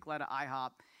much. Mike Bickle out of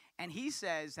IHOP. And he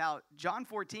says how John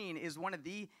 14 is one of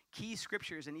the key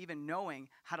scriptures in even knowing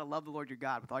how to love the Lord your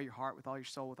God with all your heart, with all your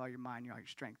soul, with all your mind, all your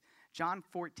strength. John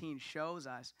 14 shows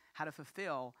us how to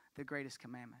fulfill the greatest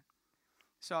commandment.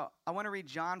 So I want to read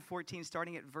John 14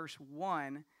 starting at verse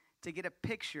 1 to get a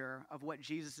picture of what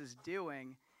Jesus is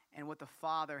doing and what the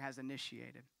Father has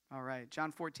initiated. All right,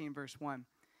 John 14 verse 1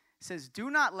 says,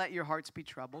 "Do not let your hearts be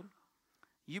troubled.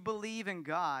 You believe in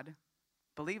God,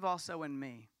 believe also in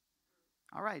me."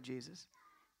 All right, Jesus.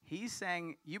 He's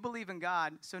saying, you believe in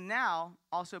God, so now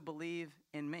also believe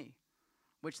in me,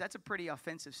 which that's a pretty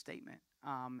offensive statement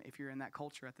if you're in that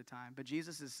culture at the time. But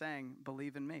Jesus is saying,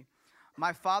 believe in me.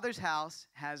 My Father's house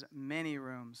has many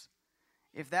rooms.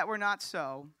 If that were not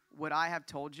so, would I have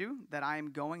told you that I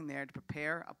am going there to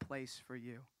prepare a place for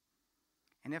you?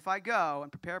 And if I go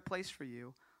and prepare a place for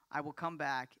you, I will come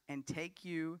back and take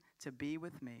you to be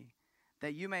with me,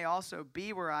 that you may also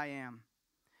be where I am.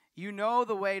 You know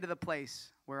the way to the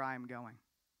place where I am going.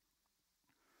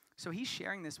 So he's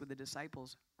sharing this with the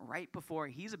disciples right before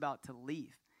he's about to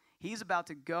leave. He's about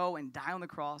to go and die on the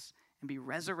cross and be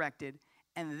resurrected.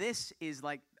 And this is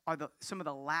some of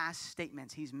the last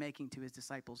statements he's making to his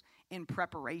disciples in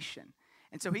preparation.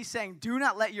 And so he's saying, do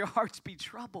not let your hearts be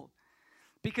troubled.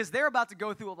 Because they're about to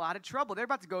go through a lot of trouble. They're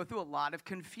about to go through a lot of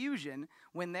confusion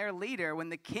when their leader, when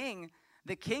the king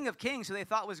of kings, who they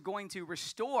thought was going to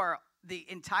restore the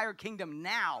entire kingdom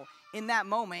now, in that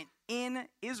moment, in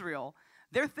Israel,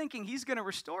 they're thinking he's going to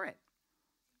restore it.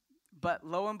 But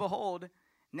lo and behold,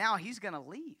 now he's going to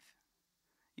leave.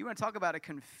 You want to talk about a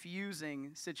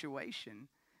confusing situation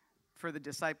for the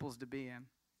disciples to be in.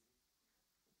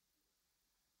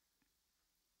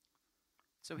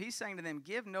 So he's saying to them,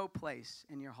 give no place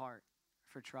in your heart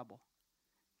for trouble.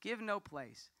 Give no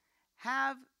place.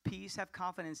 Have peace, have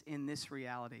confidence in this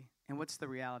reality. And what's the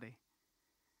reality?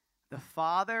 The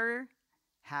Father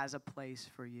has a place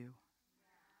for you.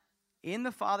 In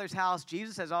the Father's house,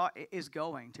 Jesus is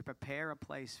going to prepare a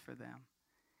place for them.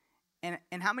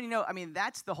 And how many know,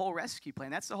 that's the whole rescue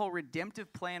plan. That's the whole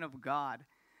redemptive plan of God.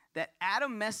 That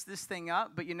Adam messed this thing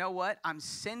up, but you know what? I'm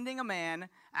sending a man.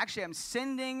 Actually, I'm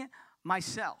sending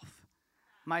myself,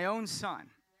 my own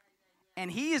son.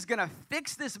 And he is going to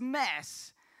fix this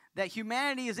mess that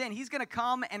humanity is in. He's going to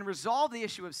come and resolve the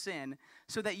issue of sin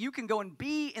so that you can go and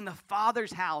be in the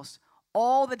Father's house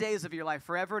all the days of your life,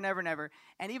 forever and ever and ever.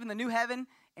 And even the new heaven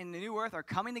and the new earth are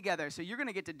coming together. So you're going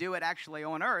to get to do it actually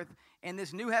on earth in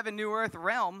this new heaven, new earth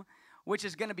realm, which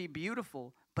is going to be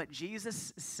beautiful. But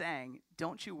Jesus is saying,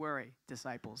 don't you worry,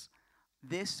 disciples.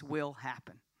 This will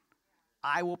happen.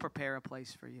 I will prepare a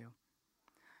place for you.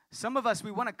 Some of us,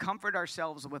 we want to comfort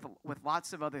ourselves with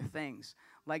lots of other things,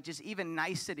 like just even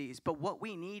niceties. But what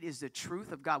we need is the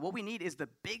truth of God. What we need is the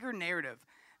bigger narrative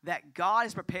that God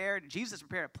has prepared, Jesus has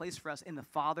prepared a place for us in the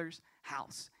Father's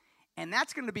house. And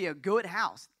that's going to be a good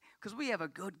house because we have a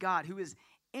good God who is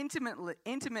intimate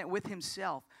with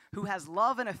himself, who has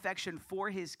love and affection for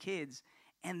his kids.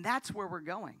 And that's where we're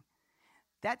going.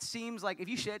 That seems like if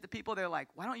you share it to people, they're like,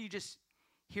 why don't you just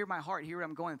hear my heart, hear what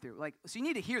I'm going through? So you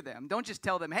need to hear them. Don't just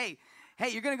tell them, hey,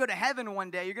 you're going to go to heaven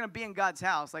one day. You're going to be in God's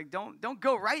house. Don't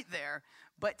go right there,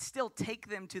 but still take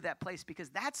them to that place because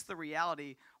that's the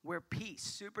reality where peace,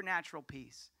 supernatural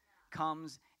peace,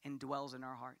 comes and dwells in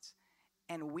our hearts.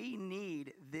 And we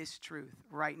need this truth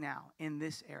right now in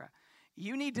this era.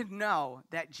 You need to know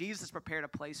that Jesus prepared a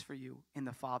place for you in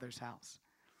the Father's house.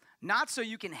 Not so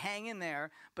you can hang in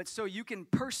there, but so you can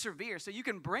persevere, so you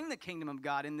can bring the kingdom of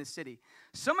God in this city.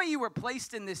 Some of you were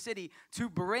placed in this city to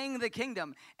bring the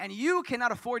kingdom, and you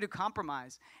cannot afford to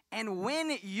compromise. And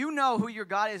when you know who your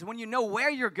God is, when you know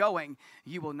where you're going,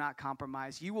 you will not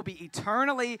compromise. You will be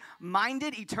eternally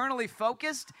minded, eternally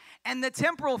focused, and the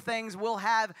temporal things will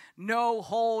have no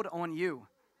hold on you.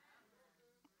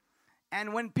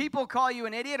 And when people call you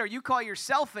an idiot or you call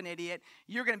yourself an idiot,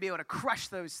 you're going to be able to crush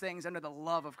those things under the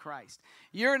love of Christ.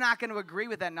 You're not going to agree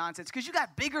with that nonsense because you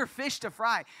got bigger fish to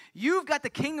fry. You've got the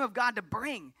kingdom of God to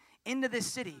bring into this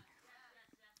city.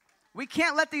 We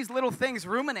can't let these little things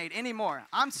ruminate anymore.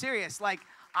 I'm serious.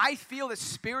 I feel the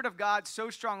Spirit of God so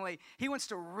strongly. He wants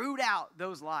to root out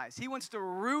those lies. He wants to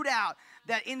root out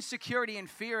that insecurity and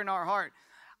fear in our heart.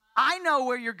 I know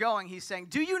where you're going, he's saying.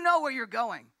 Do you know where you're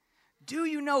going? Do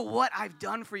you know what I've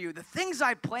done for you? The things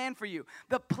I planned for you.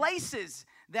 The places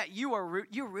that you're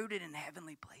rooted in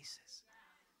heavenly places.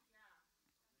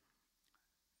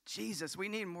 Jesus, we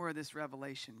need more of this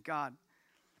revelation. God.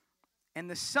 And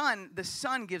the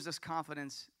Son gives us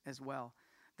confidence as well.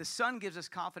 The Son gives us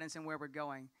confidence in where we're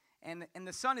going. And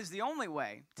the Son is the only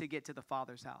way to get to the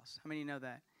Father's house. How many know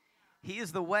that? He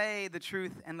is the way, the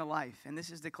truth, and the life. And this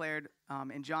is declared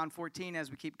in John 14 as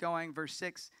we keep going. Verse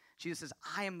 6, Jesus says,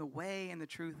 I am the way and the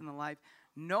truth and the life.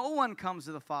 No one comes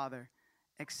to the Father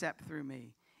except through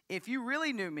me. If you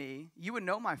really knew me, you would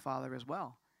know my Father as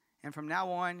well. And from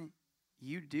now on,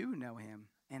 you do know him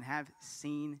and have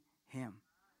seen him.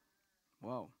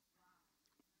 Whoa.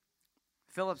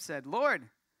 Philip said, Lord,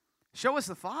 show us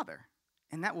the Father,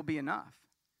 and that will be enough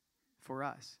for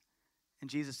us. And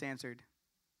Jesus answered,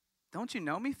 don't you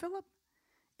know me, Philip?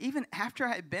 Even after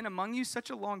I have been among you such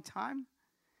a long time,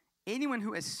 anyone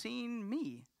who has seen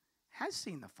me has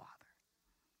seen the Father.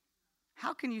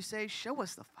 How can you say, show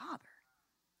us the Father?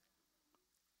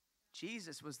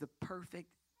 Jesus was the perfect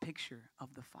picture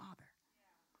of the Father.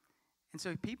 And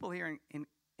so people here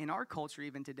in in our culture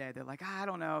even today, they're like, I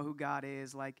don't know who God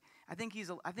is. Like, I think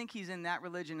he's in that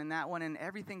religion and that one, and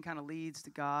everything kind of leads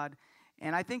to God.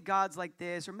 And I think God's like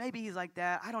this, or maybe he's like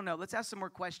that. I don't know. Let's ask some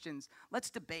more questions. Let's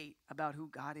debate about who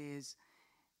God is.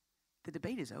 The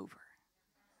debate is over.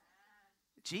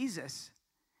 Jesus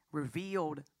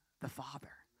revealed the Father.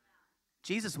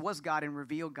 Jesus was God and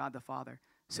revealed God the Father.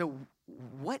 So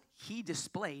what he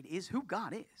displayed is who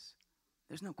God is.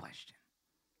 There's no question.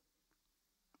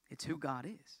 It's who God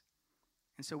is.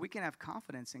 And so we can have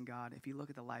confidence in God if you look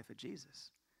at the life of Jesus.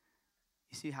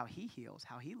 You see how he heals,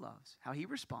 how he loves, how he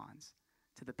responds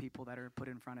to the people that are put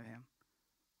in front of him.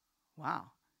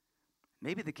 Wow.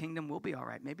 Maybe the kingdom will be all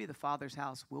right. Maybe the Father's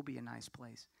house will be a nice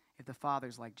place if the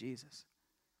Father's like Jesus.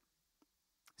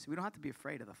 So we don't have to be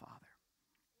afraid of the Father.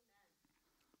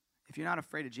 If you're not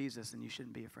afraid of Jesus, then you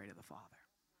shouldn't be afraid of the Father.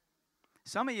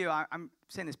 Some of you, I'm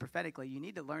saying this prophetically, you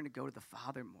need to learn to go to the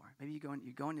Father more. Maybe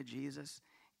you're going to Jesus,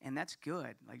 and that's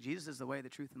good. Like, Jesus is the way, the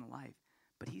truth, and the life.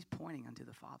 But he's pointing unto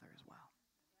the Father as well.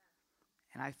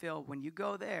 And I feel when you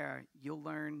go there, you'll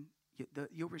learn,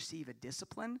 you'll receive a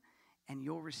discipline, and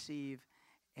you'll receive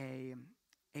a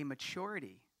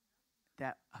maturity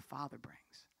that a father brings.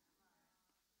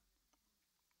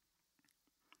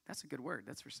 That's a good word.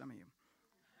 That's for some of you.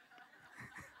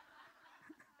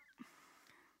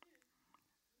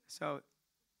 So,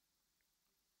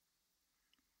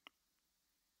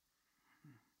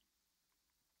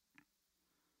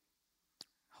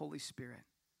 Holy Spirit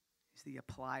is the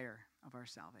applier of our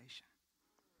salvation.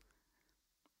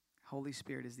 Holy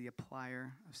Spirit is the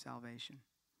applier of salvation.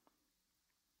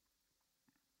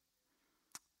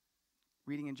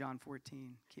 Reading in John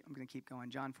 14, I'm going to keep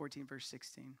going. John 14, verse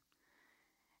 16.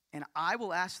 And I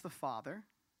will ask the Father,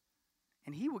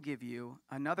 and he will give you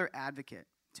another advocate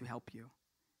to help you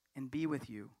and be with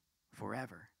you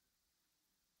forever.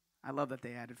 I love that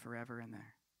they added forever in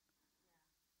there.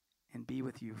 And be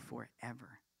with you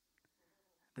forever.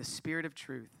 The Spirit of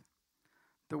truth.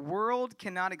 The world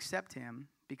cannot accept him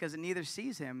because it neither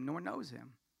sees him nor knows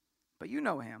him. But you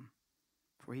know him,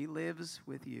 for he lives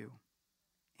with you,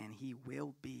 and he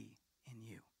will be in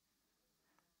you.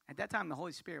 At that time, the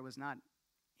Holy Spirit was not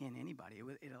in anybody.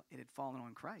 It had fallen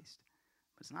on Christ,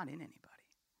 but it's not in anybody.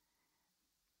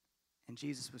 And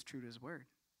Jesus was true to his word.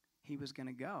 He was going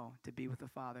to go to be with the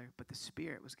Father, but the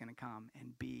Spirit was going to come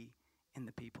and be in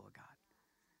the people of God.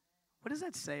 What does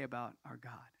that say about our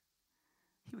God?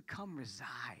 He would come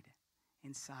reside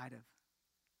inside of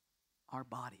our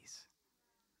bodies.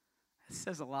 It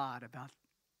says a lot about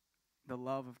the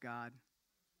love of God,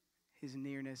 his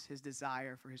nearness, his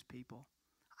desire for his people.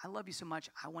 I love you so much,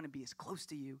 I want to be as close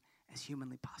to you as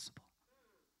humanly possible.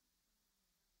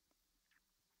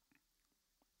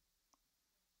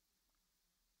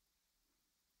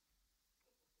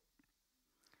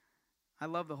 I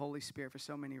love the Holy Spirit for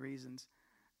so many reasons.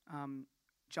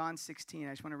 John 16,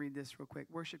 I just want to read this real quick.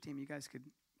 Worship team, you guys could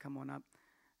come on up.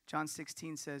 John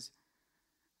 16 says,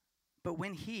 but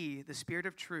when he, the Spirit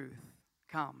of truth,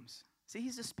 comes. See,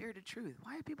 he's the Spirit of truth.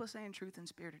 Why are people saying truth and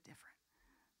spirit are different?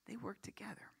 They work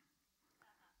together.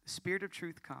 The Spirit of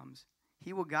truth comes.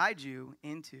 He will guide you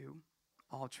into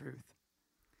all truth.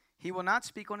 He will not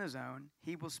speak on his own.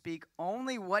 He will speak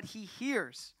only what he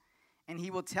hears, and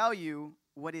he will tell you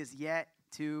what is yet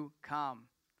to come.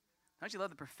 Don't you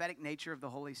love the prophetic nature of the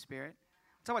Holy Spirit?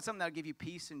 Talk about something that will give you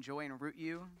peace and joy and root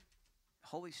you. The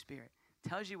Holy Spirit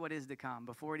tells you what is to come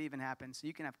before it even happens, so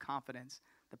you can have confidence.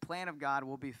 The plan of God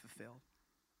will be fulfilled.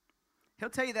 He'll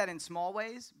tell you that in small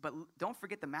ways, but don't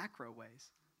forget the macro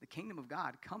ways. The kingdom of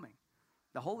God coming.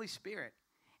 The Holy Spirit.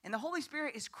 And the Holy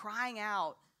Spirit is crying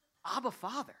out, Abba,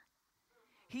 Father.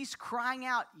 He's crying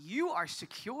out, you are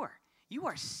secure. You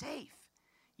are safe.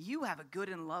 You have a good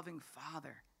and loving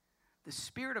Father. The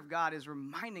Spirit of God is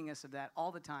reminding us of that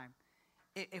all the time.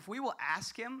 If we will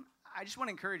ask him, I just want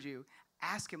to encourage you,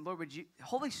 ask him, Lord,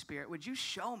 Holy Spirit, would you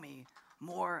show me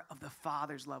more of the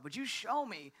Father's love? Would you show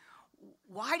me,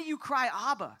 why do you cry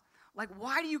Abba? Like,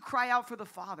 why do you cry out for the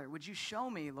Father? Would you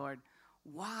show me, Lord,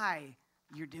 why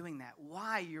you're doing that?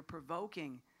 Why you're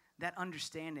provoking that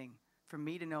understanding for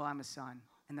me to know I'm a son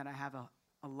and that I have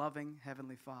a loving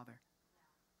Heavenly Father?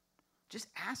 Just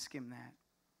ask him that.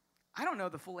 I don't know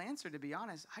the full answer, to be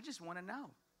honest. I just want to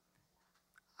know.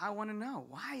 I want to know.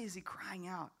 Why is he crying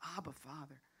out, Abba,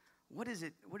 Father? What does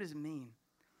it mean?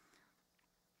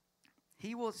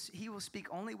 He will speak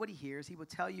only what he hears. He will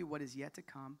tell you what is yet to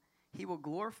come. He will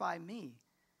glorify me,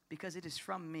 because it is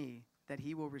from me that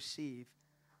he will receive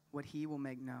what he will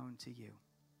make known to you.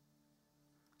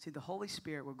 See, the Holy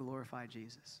Spirit will glorify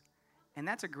Jesus. And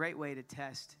that's a great way to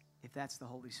test if that's the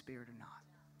Holy Spirit or not.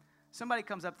 Somebody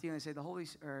comes up to you and they say,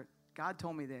 God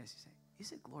told me this. You say,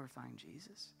 is it glorifying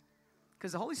Jesus?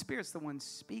 Because the Holy Spirit's the one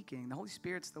speaking. The Holy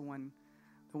Spirit's the one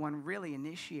really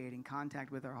initiating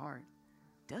contact with our heart.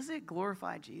 Does it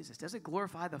glorify Jesus? Does it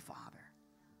glorify the Father?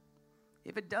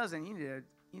 If it doesn't, you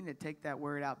need to take that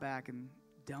word out back and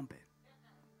dump it.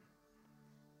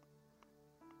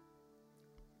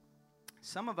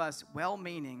 Some of us,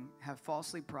 well-meaning, have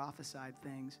falsely prophesied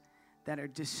things that are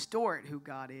distort who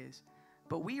God is.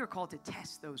 But we are called to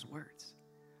test those words.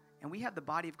 And we have the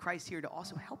body of Christ here to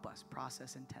also help us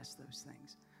process and test those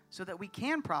things so that we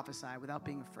can prophesy without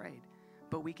being afraid.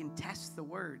 But we can test the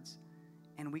words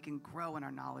and we can grow in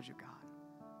our knowledge of God,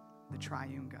 the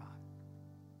triune God.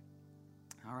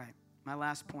 All right, my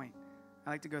last point.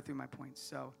 I like to go through my points.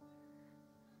 So,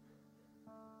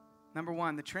 number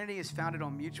 1, the Trinity is founded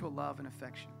on mutual love and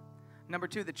affection. Number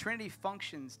 2, the Trinity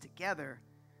functions together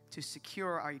to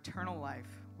secure our eternal life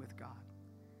with God.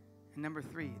 And number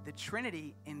 3, the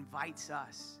Trinity invites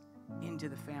us into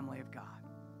the family of God.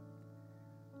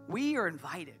 We are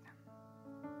invited.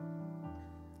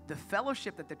 The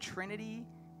fellowship that the Trinity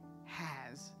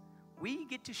has, we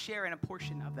get to share in a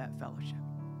portion of that fellowship.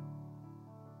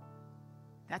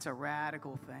 That's a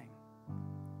radical thing.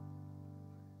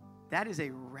 That is a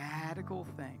radical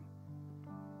thing.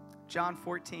 John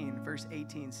 14, verse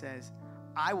 18 says,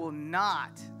 I will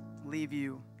not leave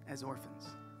you as orphans.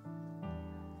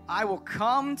 I will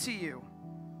come to you.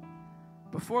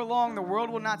 Before long, the world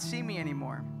will not see me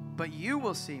anymore, but you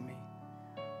will see me.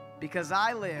 Because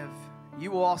I live,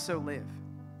 you will also live.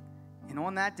 And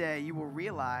on that day, you will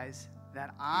realize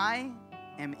that I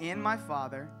am in my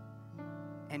Father,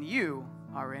 and you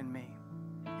are in me,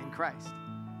 in Christ.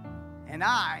 And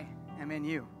I am in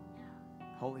you,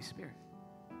 Holy Spirit.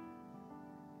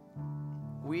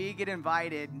 We get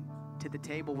invited to the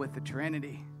table with the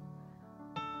Trinity,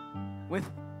 with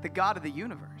the God of the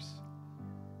universe.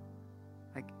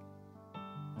 Like,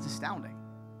 it's astounding.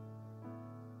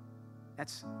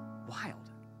 That's wild.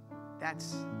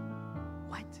 That's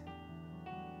what?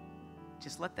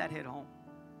 Just let that hit home.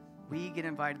 We get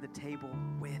invited to the table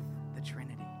with the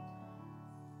Trinity.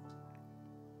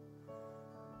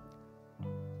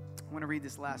 I want to read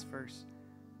this last verse.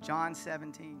 John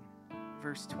 17,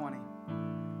 verse 20.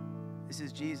 This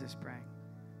is Jesus praying.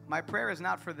 My prayer is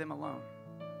not for them alone.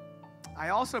 I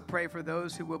also pray for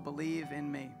those who will believe in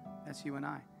me. That's you and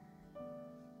I.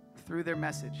 Through their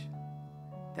message.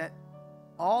 That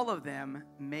all of them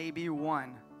may be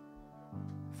one.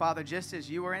 Father, just as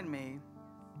you are in me,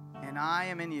 and I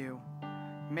am in you,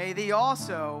 may they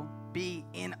also be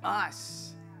in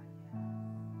us.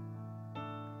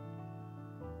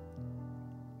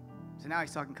 So now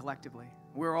he's talking collectively.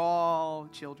 We're all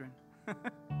children.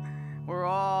 We're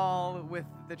all with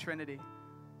the Trinity.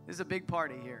 This is a big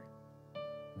party here.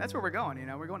 That's where we're going,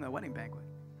 We're going to the wedding banquet.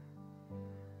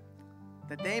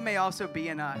 That they may also be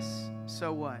in us.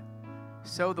 So what?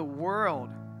 So the world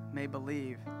may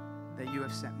believe that you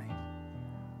have sent me.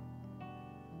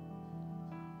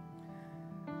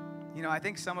 I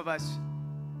think some of us,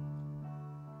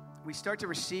 we start to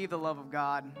receive the love of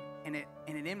God, and it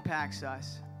impacts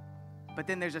us. But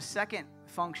then there's a second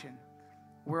function.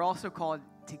 We're also called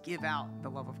to give out the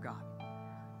love of God.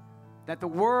 That the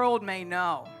world may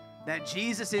know that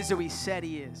Jesus is who he said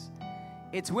he is.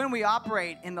 It's when we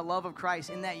operate in the love of Christ,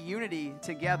 in that unity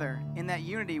together, in that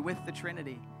unity with the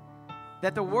Trinity,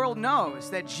 that the world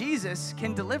knows that Jesus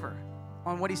can deliver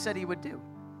on what he said he would do.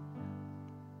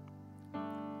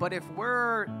 But if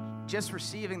we're just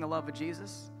receiving the love of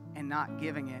Jesus and not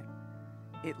giving it,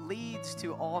 it leads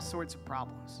to all sorts of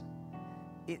problems.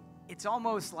 It's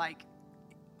almost like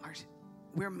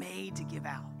we're made to give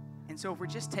out. And so if we're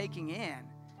just taking in,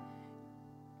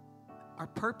 our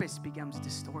purpose becomes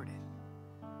distorted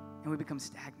and we become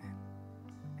stagnant.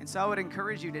 And so I would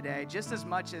encourage you today, just as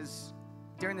much as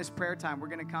during this prayer time we're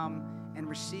going to come and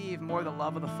receive more of the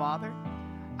love of the Father,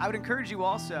 I would encourage you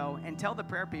also, and tell the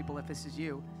prayer people if this is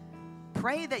you,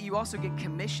 pray that you also get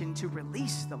commissioned to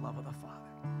release the love of the Father.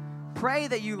 Pray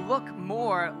that you look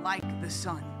more like the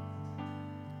Son.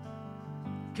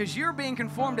 Because you're being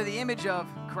conformed to the image of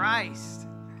Christ.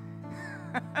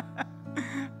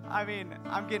 I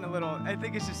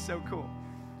think it's just so cool.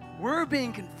 We're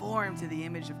being conformed to the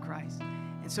image of Christ.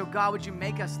 And so, God, would you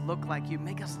make us look like you,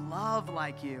 make us love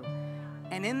like you.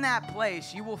 And in that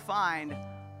place, you will find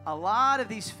a lot of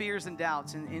these fears and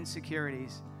doubts and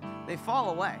insecurities. They fall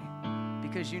away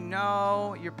because you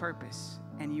know your purpose.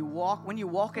 And when you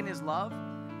walk in his love,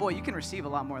 boy, you can receive a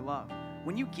lot more love.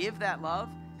 When you give that love,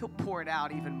 he'll pour it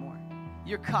out even more.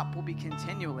 Your cup will be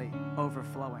continually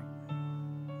overflowing.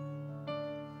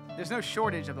 There's no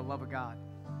shortage of the love of God.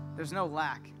 There's no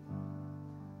lack.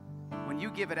 when you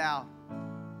give it out,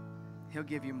 he'll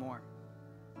give you more.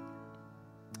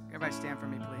 Everybody stand for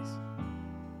me, please.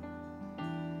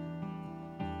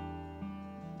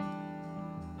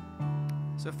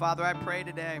 So, Father, I pray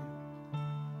today,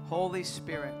 Holy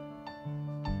Spirit,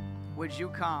 would you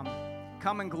come?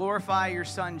 Come and glorify your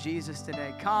Son, Jesus,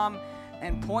 today. Come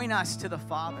and point us to the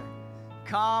Father.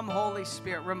 Come, Holy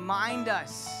Spirit, remind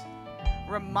us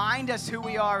who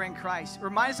we are in Christ.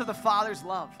 Remind us of the Father's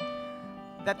love,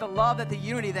 that the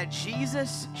unity that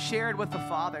Jesus shared with the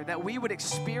Father, that we would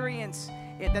experience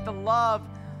it, that the love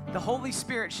the Holy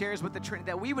Spirit shares with the Trinity,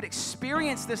 that we would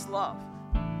experience this love,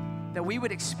 that we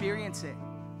would experience it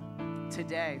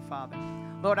today, Father.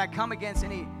 Lord, I come against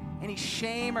any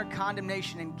shame or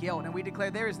condemnation and guilt, and we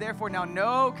declare there is therefore now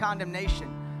no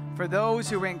condemnation for those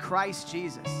who are in Christ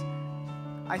Jesus.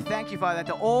 I thank you, Father, that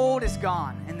the old is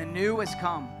gone and the new has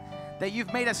come, that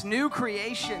you've made us new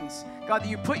creations, God, that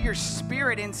you put your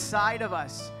Spirit inside of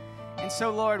us. And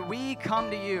so, Lord, we come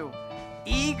to you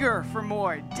eager for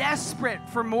more, desperate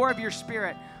for more of your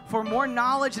Spirit, for more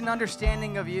knowledge and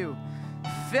understanding of you.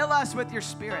 Fill us with your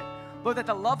Spirit, Lord, that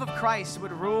the love of Christ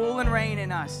would rule and reign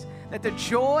in us, that the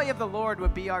joy of the Lord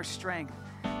would be our strength,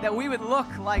 that we would look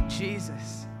like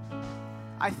Jesus.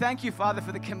 I thank you, Father,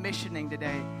 for the commissioning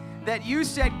today, that you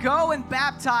said, go and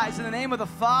baptize in the name of the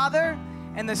Father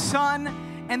and the Son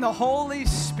and the Holy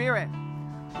Spirit.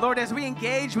 Lord, as we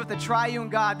engage with the triune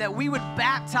God, that we would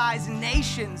baptize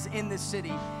nations in this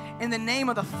city in the name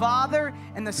of the Father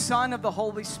and the Son of the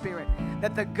Holy Spirit,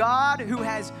 that the God who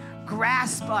has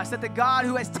grasped us, that the God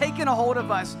who has taken a hold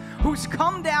of us, who's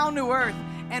come down to earth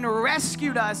and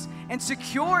rescued us and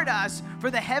secured us for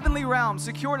the heavenly realm,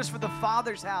 secured us for the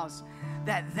Father's house,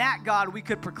 that God we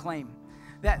could proclaim,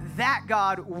 that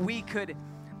God we could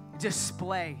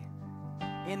display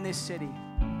in this city.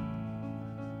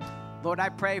 Lord, I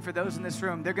pray for those in this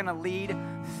room, they're going to lead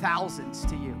thousands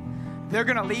to you. They're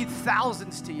going to lead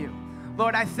thousands to you.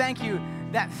 Lord, I thank you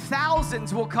that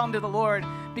thousands will come to the Lord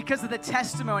because of the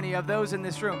testimony of those in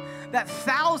this room. That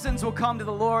thousands will come to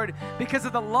the Lord because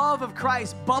of the love of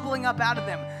Christ bubbling up out of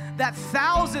them. That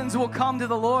thousands will come to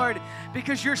the Lord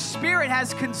because your Spirit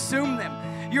has consumed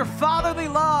them. Your fatherly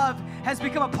love has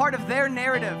become a part of their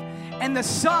narrative, and the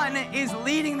Son is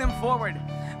leading them forward.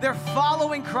 They're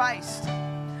following Christ.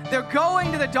 They're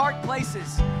going to the dark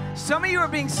places. Some of you are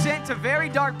being sent to very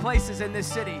dark places in this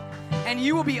city, and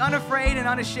you will be unafraid and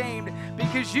unashamed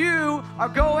because you are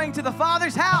going to the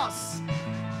Father's house.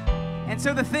 And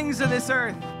so the things of this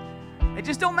earth, they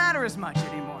just don't matter as much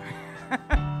anymore.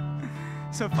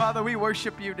 So, Father, we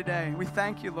worship you today. We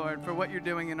thank you, Lord, for what you're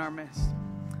doing in our midst.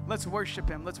 Let's worship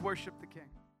him. Let's worship the King.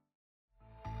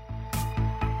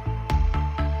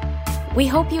 We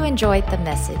hope you enjoyed the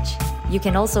message. You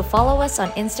can also follow us on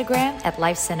Instagram at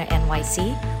Life Center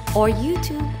NYC or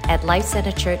YouTube at Life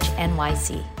Center Church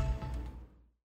NYC.